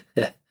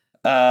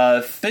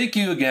 Thank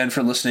you again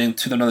for listening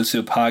to the Northern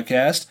Steel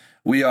Podcast.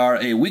 We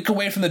are a week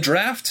away from the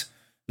draft.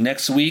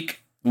 Next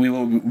week, we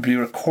will be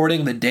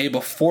recording the day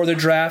before the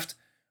draft.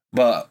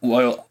 But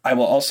I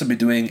will also be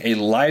doing a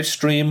live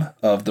stream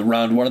of the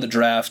round 1 of the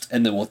draft,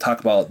 and then we'll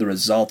talk about the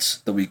results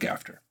the week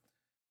after.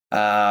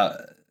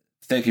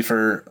 Thank you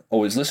for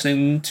always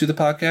listening to the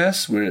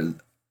podcast.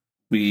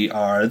 We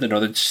are the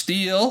Northern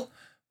Steel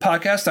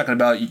Podcast, talking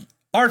about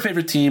our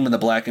favorite team in the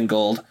black and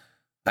gold.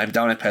 I'm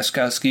Dominic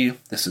Paskowski.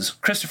 This is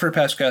Christopher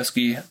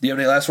Paskowski. Do you have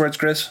any last words,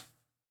 Chris?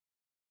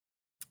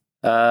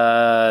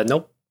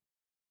 Nope.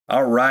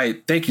 All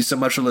right. Thank you so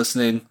much for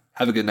listening.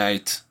 Have a good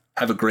night.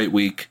 Have a great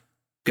week.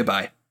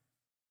 Goodbye.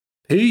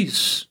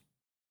 Peace.